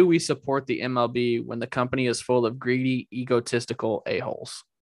 why do we support the MLB when the company is full of greedy, egotistical a-holes?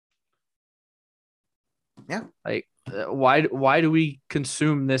 Yeah. Like, why do we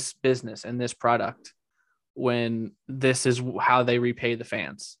consume this business and this product when this is how they repay the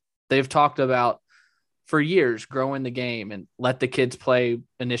fans? They've talked about for years growing the game and let the kids play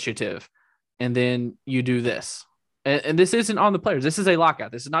initiative. And then you do this. And this isn't on the players. This is a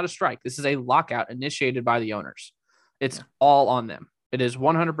lockout. This is not a strike. This is a lockout initiated by the owners. It's all on them. It is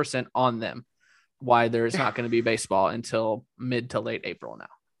 100% on them why there's not going to be baseball until mid to late April now.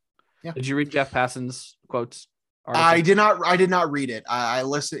 Yeah. Did you read Jeff Passan's quotes? Article? I did not read it. I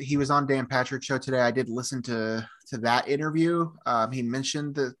listened. He was on Dan Patrick's show today. I did listen to that interview. He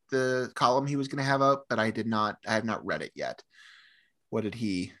mentioned the column he was going to have up, but I have not read it yet. What did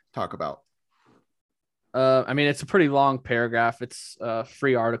he talk about? I mean, it's a pretty long paragraph. It's a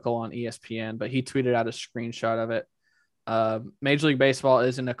free article on ESPN, but he tweeted out a screenshot of it. Major League Baseball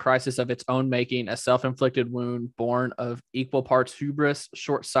is in a crisis of its own making, a self-inflicted wound born of equal parts hubris,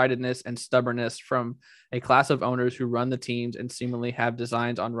 short-sightedness, and stubbornness from a class of owners who run the teams and seemingly have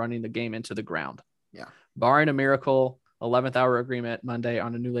designs on running the game into the ground. Yeah. Barring a miracle 11th hour agreement Monday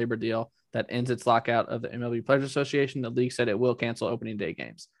on a new labor deal that ends its lockout of the MLB Players Association, the league said it will cancel opening day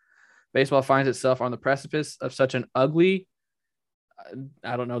games. Baseball finds itself on the precipice of such an ugly,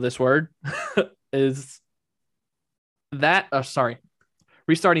 I don't know this word,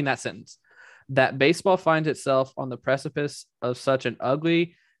 restarting that sentence, that baseball finds itself on the precipice of such an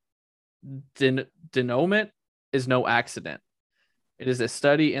ugly denouement is no accident. It is a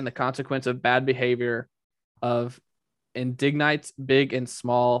study in the consequence of bad behavior, of indignites big and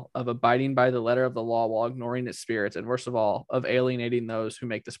small, of abiding by the letter of the law while ignoring its spirits, and worst of all, of alienating those who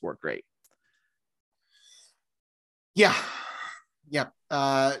make the sport great. Yeah.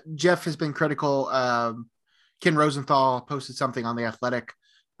 Jeff has been critical. Ken Rosenthal posted something on The Athletic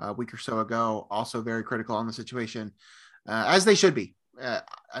a week or so ago, also very critical on the situation, as they should be.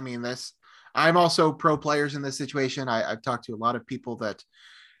 I'm also pro players in this situation. I've talked to a lot of people that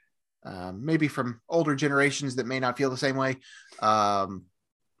maybe from older generations that may not feel the same way.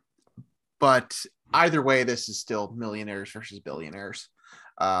 But either way, this is still millionaires versus billionaires.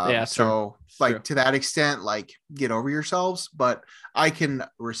 So true. To that extent, get over yourselves, but I can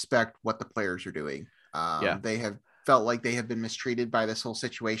respect what the players are doing. They have felt like they have been mistreated by this whole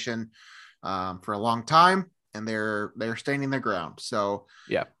situation for a long time, and they're standing their ground. So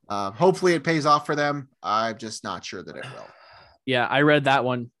hopefully it pays off for them. I'm just not sure that it will. Yeah, I read that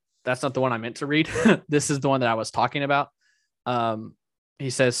one. That's not the one I meant to read. This is the one that I was talking about. He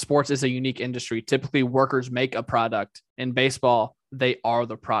says sports is a unique industry. Typically workers make a product. In baseball, they are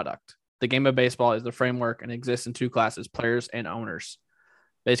the product. The game of baseball is the framework and exists in two classes, players and owners.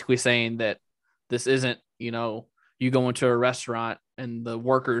 Basically saying that this isn't, you go into a restaurant and the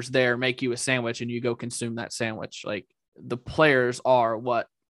workers there make you a sandwich and you go consume that sandwich. Like, the players are what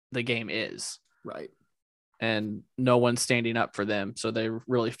the game is. Right. And no one's standing up for them. So they're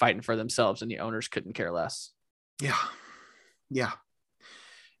really fighting for themselves, and the owners couldn't care less. Yeah.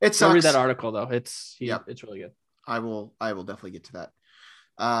 It sucks. I'll read that article though. It's really good. I will definitely get to that.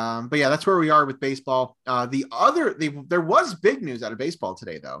 But yeah, that's where we are with baseball. There was big news out of baseball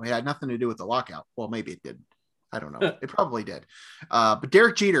today, though. It had nothing to do with the lockout. Well, maybe it did. I don't know. It probably did. But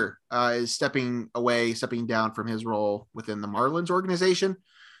Derek Jeter is stepping down from his role within the Marlins organization.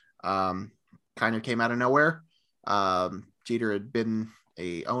 Kind of came out of nowhere. Jeter had been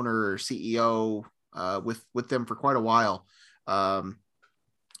a owner or CEO with them for quite a while.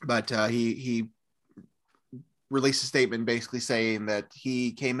 But he released a statement basically saying that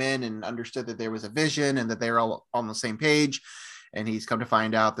he came in and understood that there was a vision and that they were all on the same page. And he's come to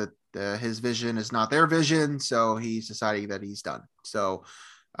find out that his vision is not their vision. So he's deciding that he's done. So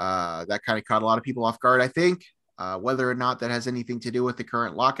that kind of caught a lot of people off guard, I think. Whether or not that has anything to do with the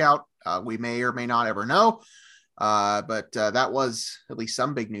current lockout, we may or may not ever know. But that was at least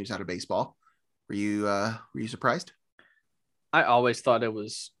some big news out of baseball. Were you surprised? I always thought it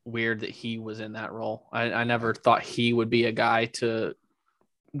was weird that he was in that role. I never thought he would be a guy to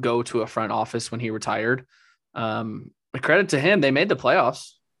go to a front office when he retired. Credit to him, they made the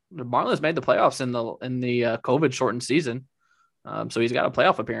playoffs. The Marlins made the playoffs in the COVID shortened season. So he's got a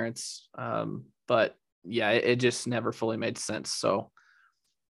playoff appearance. But yeah, it just never fully made sense. So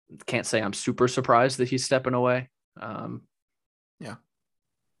can't say I'm super surprised that he's stepping away. Yeah.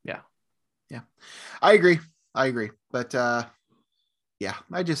 I agree. But yeah,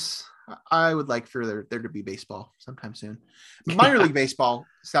 I would like for there to be baseball sometime soon. Minor league baseball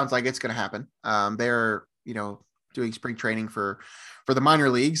sounds like it's going to happen. They're, doing spring training for the minor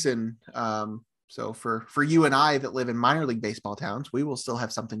leagues. And so for you and I that live in minor league baseball towns, we will still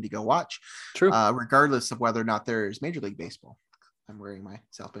have something to go watch. True. Regardless of whether or not there's Major League Baseball. I'm wearing my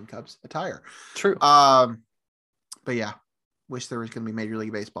South Bend Cubs attire. True. But yeah, wish there was going to be Major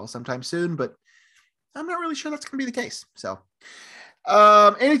League Baseball sometime soon, but I'm not really sure that's going to be the case. So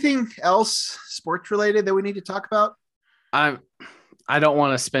anything else sports related that we need to talk about? I don't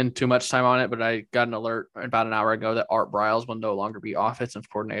want to spend too much time on it, but I got an alert about an hour ago that Art Briles will no longer be offensive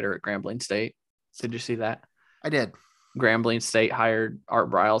coordinator at Grambling State. Did you see that? I did. Grambling State hired Art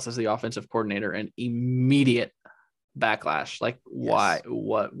Briles as the offensive coordinator, and immediate backlash. Like, why?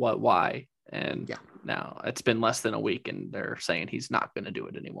 Why? And yeah, now it's been less than a week, and they're saying he's not going to do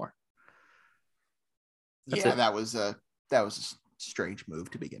it anymore. That's that was a strange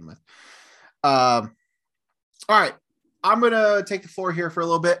move to begin with. All right. I'm going to take the floor here for a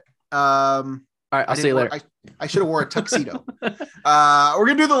little bit. All right. I'll see you later. I should have wore a tuxedo. We're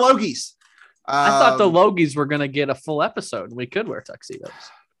going to do the Logies. I thought the Logies were going to get a full episode. We could wear tuxedos.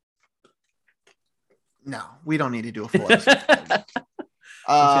 No, we don't need to do a full episode.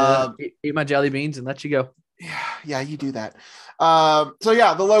 Eat my jelly beans and let you go. Yeah, you do that. So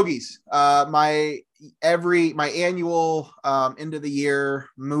yeah, the Logies. My annual end of the year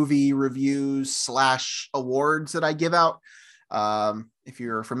movie reviews / awards that I give out. If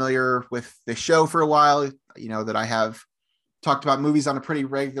you're familiar with the show for a while, you know that I have talked about movies on a pretty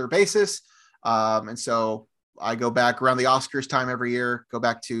regular basis. And so I go back around the Oscars time every year, go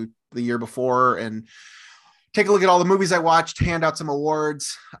back to the year before and take a look at all the movies I watched, hand out some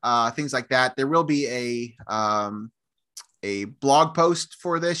awards, things like that. There will be a blog post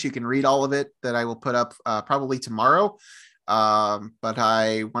for this. You can read all of it that I will put up probably tomorrow. But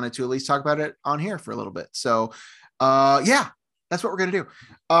I wanted to at least talk about it on here for a little bit. So yeah, that's what we're going to do.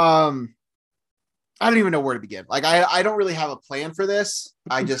 I don't even know where to begin. Like, I don't really have a plan for this.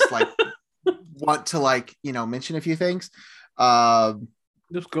 I just want to mention a few things.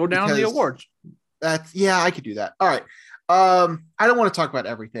 Just go down the awards. I could do that. All right. I don't want to talk about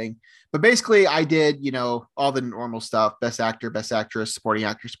everything, but basically I did, all the normal stuff: best actor, best actress, supporting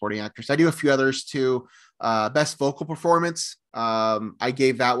actor, supporting actress. I do a few others too. Best vocal performance. I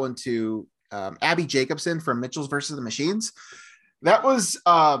gave that one to Abby Jacobson from Mitchell's versus the Machines. That was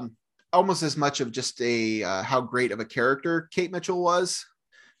almost as much of just a how great of a character Kate Mitchell was,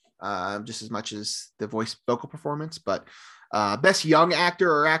 just as much as the vocal performance. But best young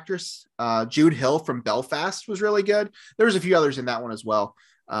actor or actress, Jude Hill from Belfast was really good. There was a few others in that one as well,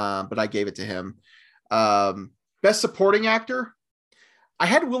 but I gave it to him. Best supporting actor, I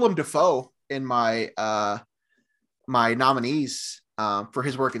had Willem Dafoe in my my nominees for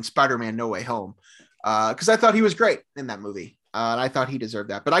his work in Spider-Man No Way Home, because I thought he was great in that movie, and I thought he deserved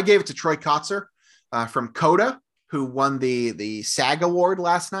that. But I gave it to Troy Kotzer from Coda, who won the SAG award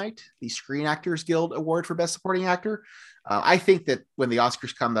last night, the Screen Actors Guild Award for Best Supporting Actor. I think that when the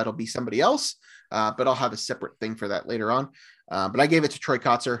Oscars come, that'll be somebody else, but I'll have a separate thing for that later on. But I gave it to Troy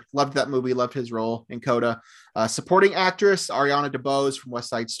Kotzer. Loved that movie. Loved his role in Coda. Supporting actress, Ariana DeBose from West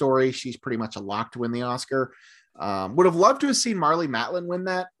Side Story. She's pretty much a lock to win the Oscar. Would have loved to have seen Marlee Matlin win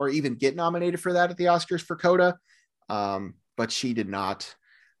that or even get nominated for that at the Oscars for Coda, but she did not.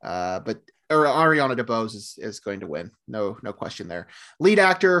 But Ariana DeBose is going to win. No question there. Lead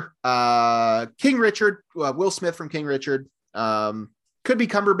actor, King Richard, Will Smith from King Richard. Could be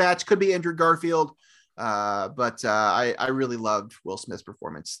Cumberbatch, could be Andrew Garfield. But I really loved Will Smith's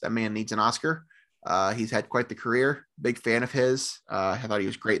performance. That man needs an Oscar. He's had quite the career. Big fan of his. I thought he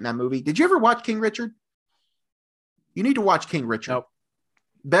was great in that movie. Did you ever watch King Richard? You need to watch King Richard. Nope.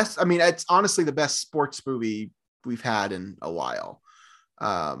 It's honestly the best sports movie we've had in a while.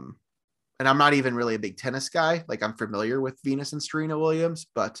 And I'm not even really a big tennis guy. Like, I'm familiar with Venus and Serena Williams,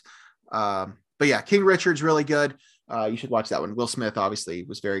 but yeah, King Richard's really good. You should watch that one. Will Smith obviously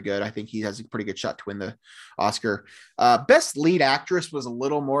was very good. I think he has a pretty good shot to win the Oscar. Best lead actress was a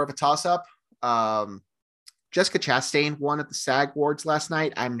little more of a toss-up. Jessica Chastain won at the SAG Awards last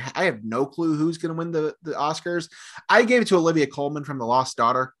night. I have no clue who's going to win the Oscars. I gave it to Olivia Colman from The Lost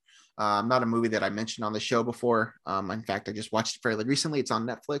Daughter. Not a movie that I mentioned on the show before. In fact, I just watched it fairly recently. It's on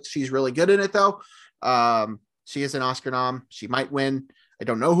Netflix. She's really good in it, though. She is an Oscar nom. She might win. I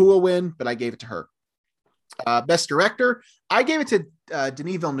don't know who will win, but I gave it to her. Best director, I gave it to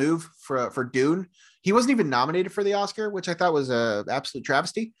Denis Villeneuve for Dune. He wasn't even nominated for the Oscar, which I thought was an absolute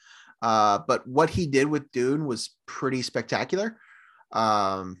travesty. But what he did with Dune was pretty spectacular.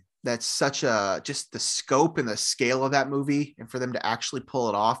 That's just the scope and the scale of that movie, and for them to actually pull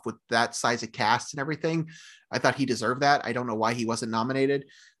it off with that size of cast and everything, I thought he deserved that. I don't know why he wasn't nominated.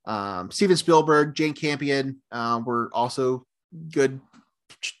 Steven Spielberg, Jane Campion were also good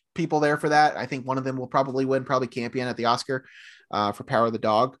people there for that. I think one of them will probably win, probably Campion at the Oscar for Power of the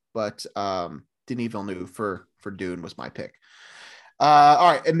Dog, but Denis Villeneuve for Dune was my pick.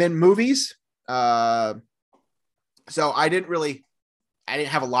 All right, and then movies. So I didn't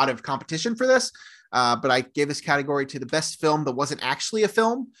have a lot of competition for this, but I gave this category to the best film that wasn't actually a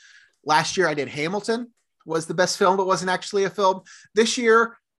film. Last year I did Hamilton was the best film that wasn't actually a film. This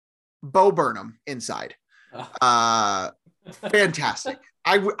year, Bo Burnham, Inside. Fantastic.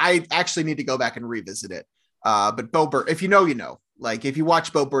 I actually need to go back and revisit it. But Bo Burnham, if you know, you know. Like, if you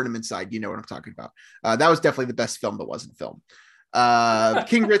watch Bo Burnham Inside, you know what I'm talking about. That was definitely the best film that wasn't film.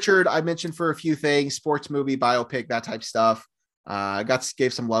 King Richard, I mentioned for a few things, sports movie, biopic, that type stuff.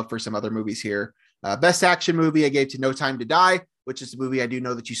 Gave some love for some other movies here. Best action movie I gave to No Time to Die, which is a movie I do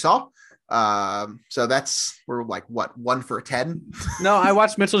know that you saw. So we're like, what, 1 for 10? No, I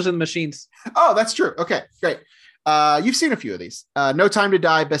watched Mitchell's and the Machines. Oh, that's true. Okay, great. You've seen a few of these. No Time to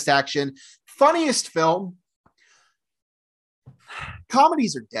Die, best action. Funniest film.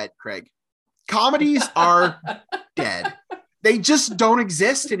 Comedies are dead, Craig. Comedies are dead. They just don't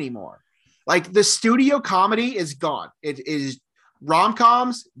exist anymore. Like, the studio comedy is gone. It is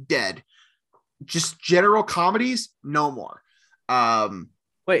rom-coms, dead. Just general comedies, no more.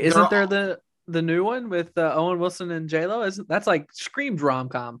 Wait, isn't there the new one with Owen Wilson and J-Lo? That's like screamed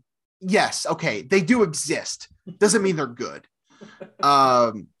rom-com? Yes, okay. They do exist. Doesn't mean they're good.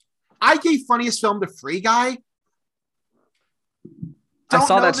 I gave funniest film to Free Guy. I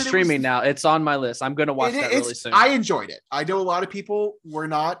saw that streaming now. It's on my list. I'm going to watch that really soon. I enjoyed it. I know a lot of people were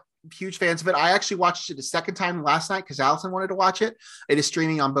not huge fans of it. I actually watched it a second time last night because Allison wanted to watch it. It is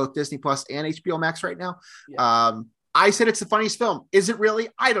streaming on both Disney Plus and HBO Max right now. Yeah. I said it's the funniest film. Is it really?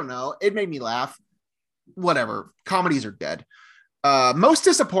 I don't know. It made me laugh. Whatever. Comedies are dead. Most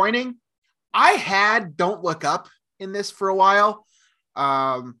disappointing. I had Don't Look Up in this for a while.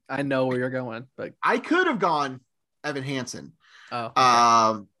 I know where you're going, but I could have gone Evan Hansen. Oh,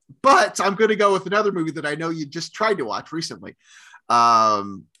 okay. But I'm going to go with another movie that I know you just tried to watch recently.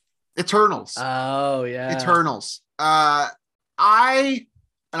 Eternals. Oh yeah. Eternals. I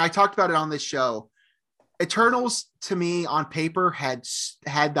talked about it on this show. Eternals to me on paper had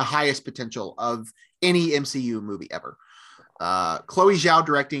the highest potential of any MCU movie ever. Chloe Zhao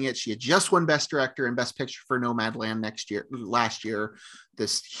directing it. She had just won Best Director and Best Picture for Nomadland last year.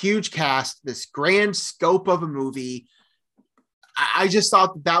 This huge cast, this grand scope of a movie. I just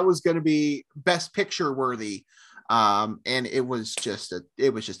thought that was going to be Best Picture worthy. And it was just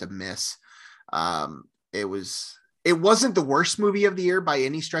a miss. It wasn't the worst movie of the year by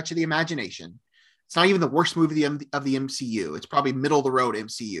any stretch of the imagination. It's not even the worst movie of the MCU. It's probably middle of the road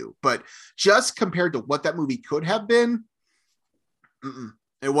MCU, but just compared to what that movie could have been,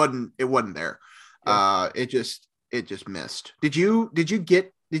 it wasn't there. Yeah. It just missed. Did you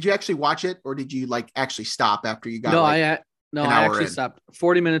actually watch it, or did you like actually stop after you got? No, I actually stopped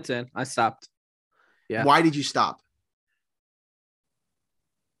 40 minutes in. I stopped. Yeah. Why did you stop?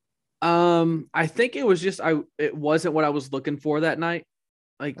 I think it was just it wasn't what I was looking for that night.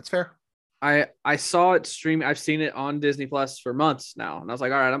 Like, that's fair. I saw it stream. I've seen it on Disney Plus for months now, and I was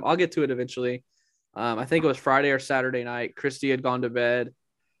like, all right, I'll get to it eventually. I think it was Friday or Saturday night. Christy had gone to bed.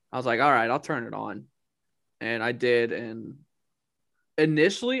 I was like, all right, I'll turn it on, and I did. And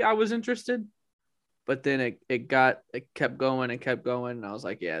initially, I was interested, but then it kept going and kept going, and I was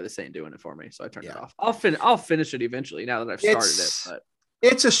like, yeah, this ain't doing it for me, so I turned it off. I'll finish it eventually now that I've started it. But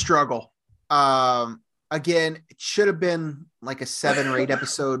it's a struggle. Again, it should have been like a 7 or 8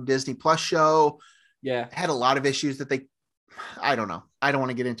 episode Disney Plus show. Yeah. Had a lot of issues that I don't know. I don't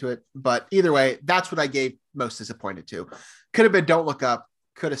want to get into it, but either way, that's what I gave most disappointed to. Could have been Don't Look Up.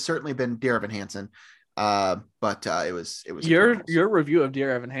 Could have certainly been Dear Evan Hansen. But it was your review of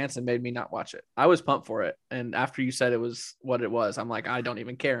Dear Evan Hansen made me not watch it. I was pumped for it. And after you said it was what it was, I'm like, I don't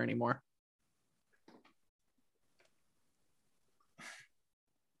even care anymore.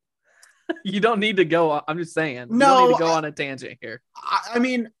 You don't need to go. I'm just saying. You don't need to go on a tangent here. I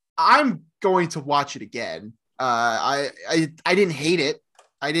mean, I'm going to watch it again. I didn't hate it.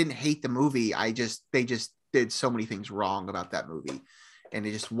 I didn't hate the movie. They just did so many things wrong about that movie, and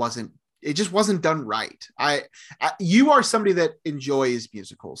it just wasn't done right. You are somebody that enjoys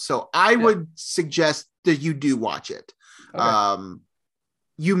musicals, so I would suggest that you do watch it. Okay.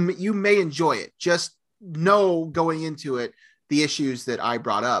 You may enjoy it. Just know going into it the issues that I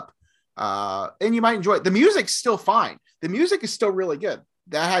brought up. And you might enjoy it. The music's still fine. The music is still really good.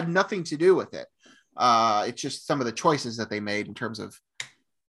 That had nothing to do with it. It's just some of the choices that they made in terms of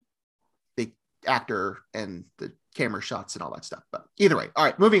the actor and the camera shots and all that stuff. But either way, all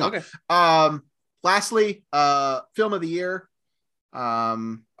right, moving on. Okay. Lastly, film of the year.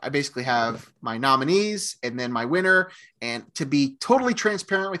 I basically have my nominees and then my winner. And to be totally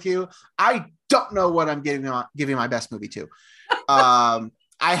transparent with you, I don't know what I'm giving my best movie to.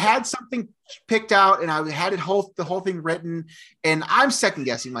 I had something picked out and I had the whole thing written, and I'm second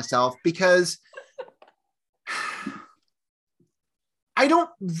guessing myself because I'm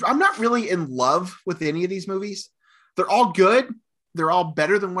not really in love with any of these movies. They're all good. They're all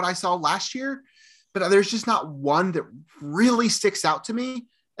better than what I saw last year, but there's just not one that really sticks out to me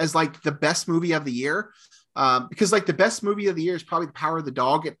as like the best movie of the year. Because like the best movie of the year is probably The Power of the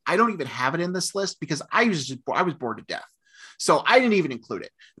Dog. And I don't even have it in this list because I was bored to death. So I didn't even include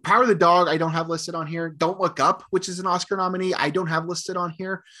it. The Power of the Dog, I don't have listed on here. Don't Look Up, which is an Oscar nominee, I don't have listed on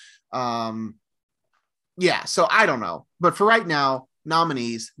here. Yeah, so I don't know. But for right now,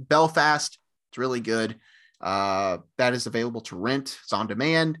 nominees, Belfast, it's really good. That is available to rent. It's on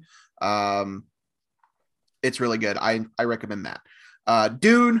demand. It's really good. I recommend that.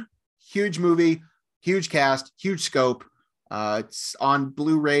 Dune, huge movie, huge cast, huge scope. It's on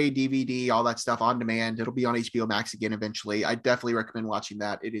Blu-ray, DVD, all that stuff on demand. It'll be on HBO Max again eventually. I definitely recommend watching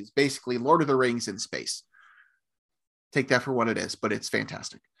that. It is basically Lord of the Rings in space. Take that for what it is, but it's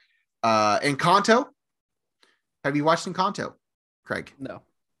fantastic. Encanto. Have you watched Encanto, Craig? No.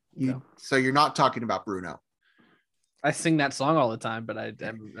 So you're not talking about Bruno. I sing that song all the time, but I've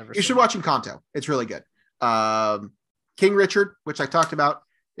never. You should watch Encanto. It's really good. King Richard, which I talked about,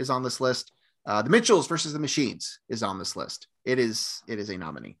 is on this list. The Mitchells versus the Machines is on this list. It is a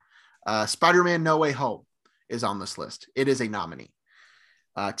nominee. Spider-Man No Way Home is on this list. It is a nominee.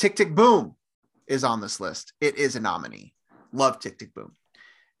 Tick, Tick, Boom is on this list. It is a nominee. Love Tick, Tick, Boom.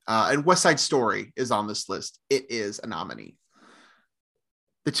 And West Side Story is on this list. It is a nominee.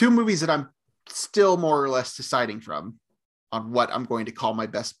 The two movies that I'm still more or less deciding from on what I'm going to call my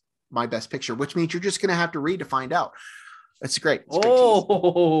best picture, which means you're just going to have to read to find out. It's great. It's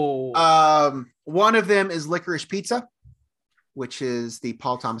one of them is Licorice Pizza, which is the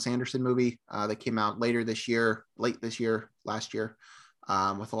Paul Thomas Anderson movie that came out late this year, last year,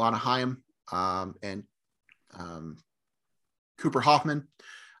 with Alana Haim and Cooper Hoffman.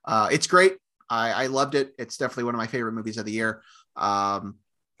 It's great. I loved it. It's definitely one of my favorite movies of the year.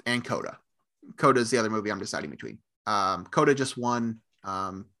 And Coda. Coda is the other movie I'm deciding between. Coda just won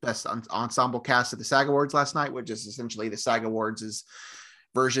best ensemble cast at the SAG Awards last night, which is essentially the SAG Awards'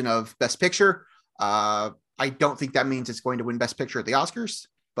 version of Best Picture. I don't think that means it's going to win Best Picture at the Oscars,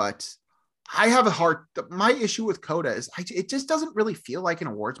 but I have my issue with Coda is it just doesn't really feel like an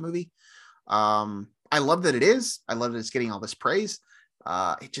awards movie. I love that it is. I love that it's getting all this praise.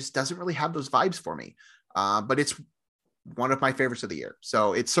 It just doesn't really have those vibes for me. But it's one of my favorites of the year.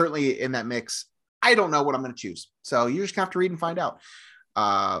 So it's certainly in that mix. I don't know what I'm going to choose. So you just have to read and find out.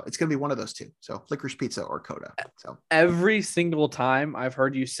 It's going to be one of those two. So Licorice Pizza or Coda. So every single time I've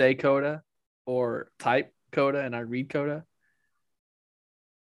heard you say Coda or type Coda and I read Coda,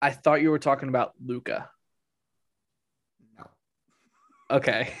 I thought you were talking about Luca. No.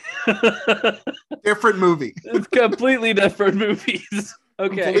 Okay. Different movie. It's completely different movies.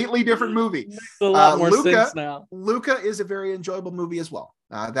 Okay. Completely different movie. Makes a lot more sense now. Luca is a very enjoyable movie as well.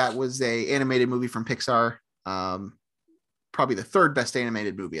 That was a animated movie from Pixar. Probably the third best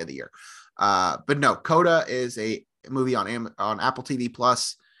animated movie of the year. But no, Coda is a movie on Apple TV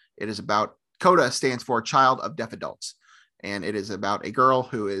Plus. It is about, Coda stands for Child of Deaf Adults. And it is about a girl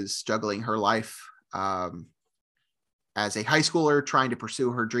who is juggling her life as a high schooler trying to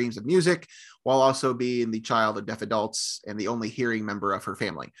pursue her dreams of music while also being the child of deaf adults and the only hearing member of her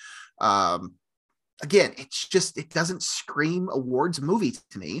family. Again, it doesn't scream awards movie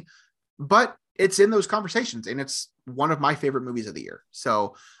to me, but it's in those conversations, and it's one of my favorite movies of the year.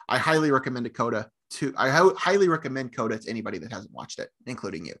 So I highly recommend Coda to anybody that hasn't watched it,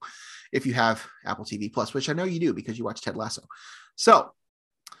 including you, if you have Apple TV Plus, which I know you do because you watch Ted Lasso. So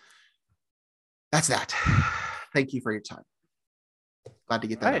that's that. Thank you for your time. Glad to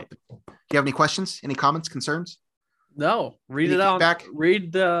get that. Do you have any questions, any comments, concerns? No, read it out.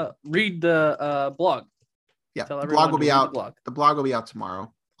 Read the blog. Yeah, the blog will be out. The blog will be out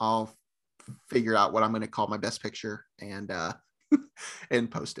tomorrow. I'll figure out what I'm going to call my best picture and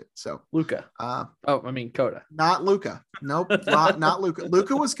post it. So Luca. Coda. Not Luca. Nope. not Luca.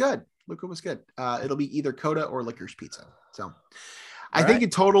 Luca was good. It'll be either Coda or Licorice Pizza. So I think in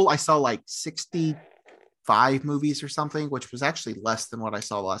total I saw like 65 movies or something, which was actually less than what I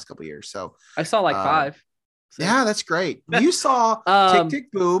saw the last couple of years. So I saw like 5. So. Yeah, that's great. You saw Tick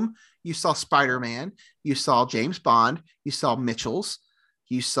Tick Boom. You saw Spider-Man. You saw James Bond. You saw Mitchell's.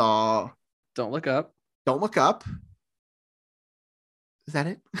 You saw Don't Look Up. Is that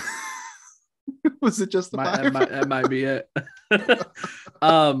it? Was it just the 5? That might be it.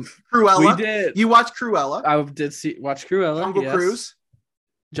 Cruella. You watched Cruella. I did watch Cruella.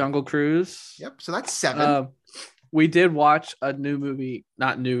 Jungle Cruise. Yep. So that's 7. We did watch a new movie,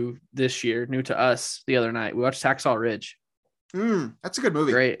 not new this year, new to us the other night. We watched Hacksaw Ridge. That's a good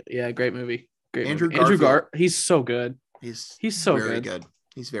movie. Great movie. Andrew Garfield. He's so good. He's so very good.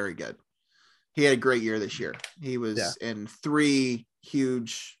 He's very good. He had a great year this year. He was in 3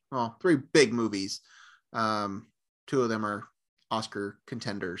 big movies. 2 of them are Oscar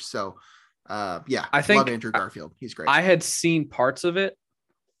contenders. So I love Andrew Garfield. He's great. I had seen parts of it,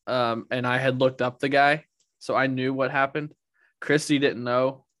 and I had looked up the guy, so I knew what happened. Christy didn't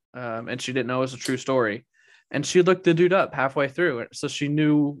know, and she didn't know it was a true story. And she looked the dude up halfway through it, so she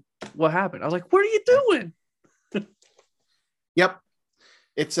knew what happened. I was like, "What are you doing?" Yep,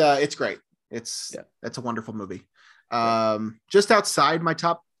 it's great. That's a wonderful movie. Just outside my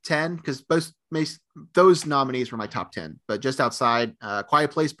top 10, because those nominees were my top 10, but just outside,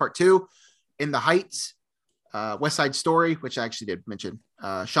 Quiet Place Part 2, In the Heights, West Side Story, which I actually did mention,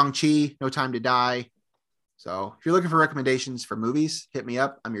 Shang-Chi, No Time to Die. So if you're looking for recommendations for movies, hit me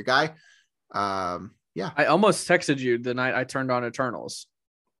up. I'm your guy. I almost texted you the night I turned on Eternals.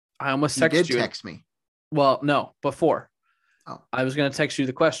 I almost texted you. Text me. Well, no, before. Oh. I was going to text you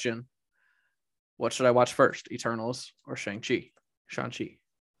the question. What should I watch first, Eternals or Shang-Chi? Shang-Chi.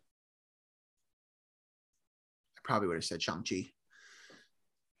 I probably would have said Shang-Chi,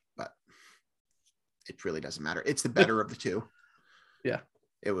 but it really doesn't matter. It's the better of the 2. Yeah.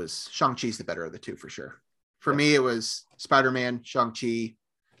 It was Shang-Chi's the better of the 2 for sure. For me, it was Spider-Man, Shang-Chi,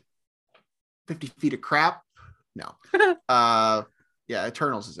 50 Feet of Crap. No.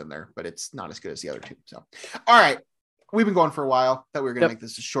 Eternals is in there, but it's not as good as the other 2. So, all right. We've been going for a while. Thought we were going to make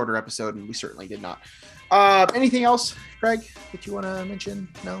this a shorter episode, and we certainly did not. Anything else, Craig, that you want to mention?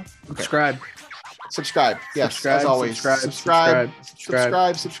 No? Okay. Subscribe. Yes, as always. Subscribe.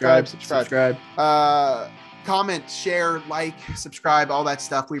 Comment, share, like, subscribe, all that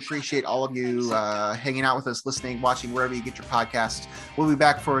stuff. We appreciate all of you hanging out with us, listening, watching, wherever you get your podcasts. We'll be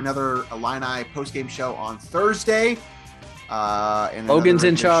back for another Illini postgame show on Thursday. Logan's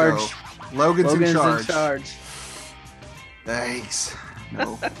in charge. Logan's in charge. Thanks.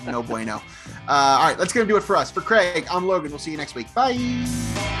 No bueno. All right, that's going to do it for us. For Craig, I'm Logan. We'll see you next week. Bye.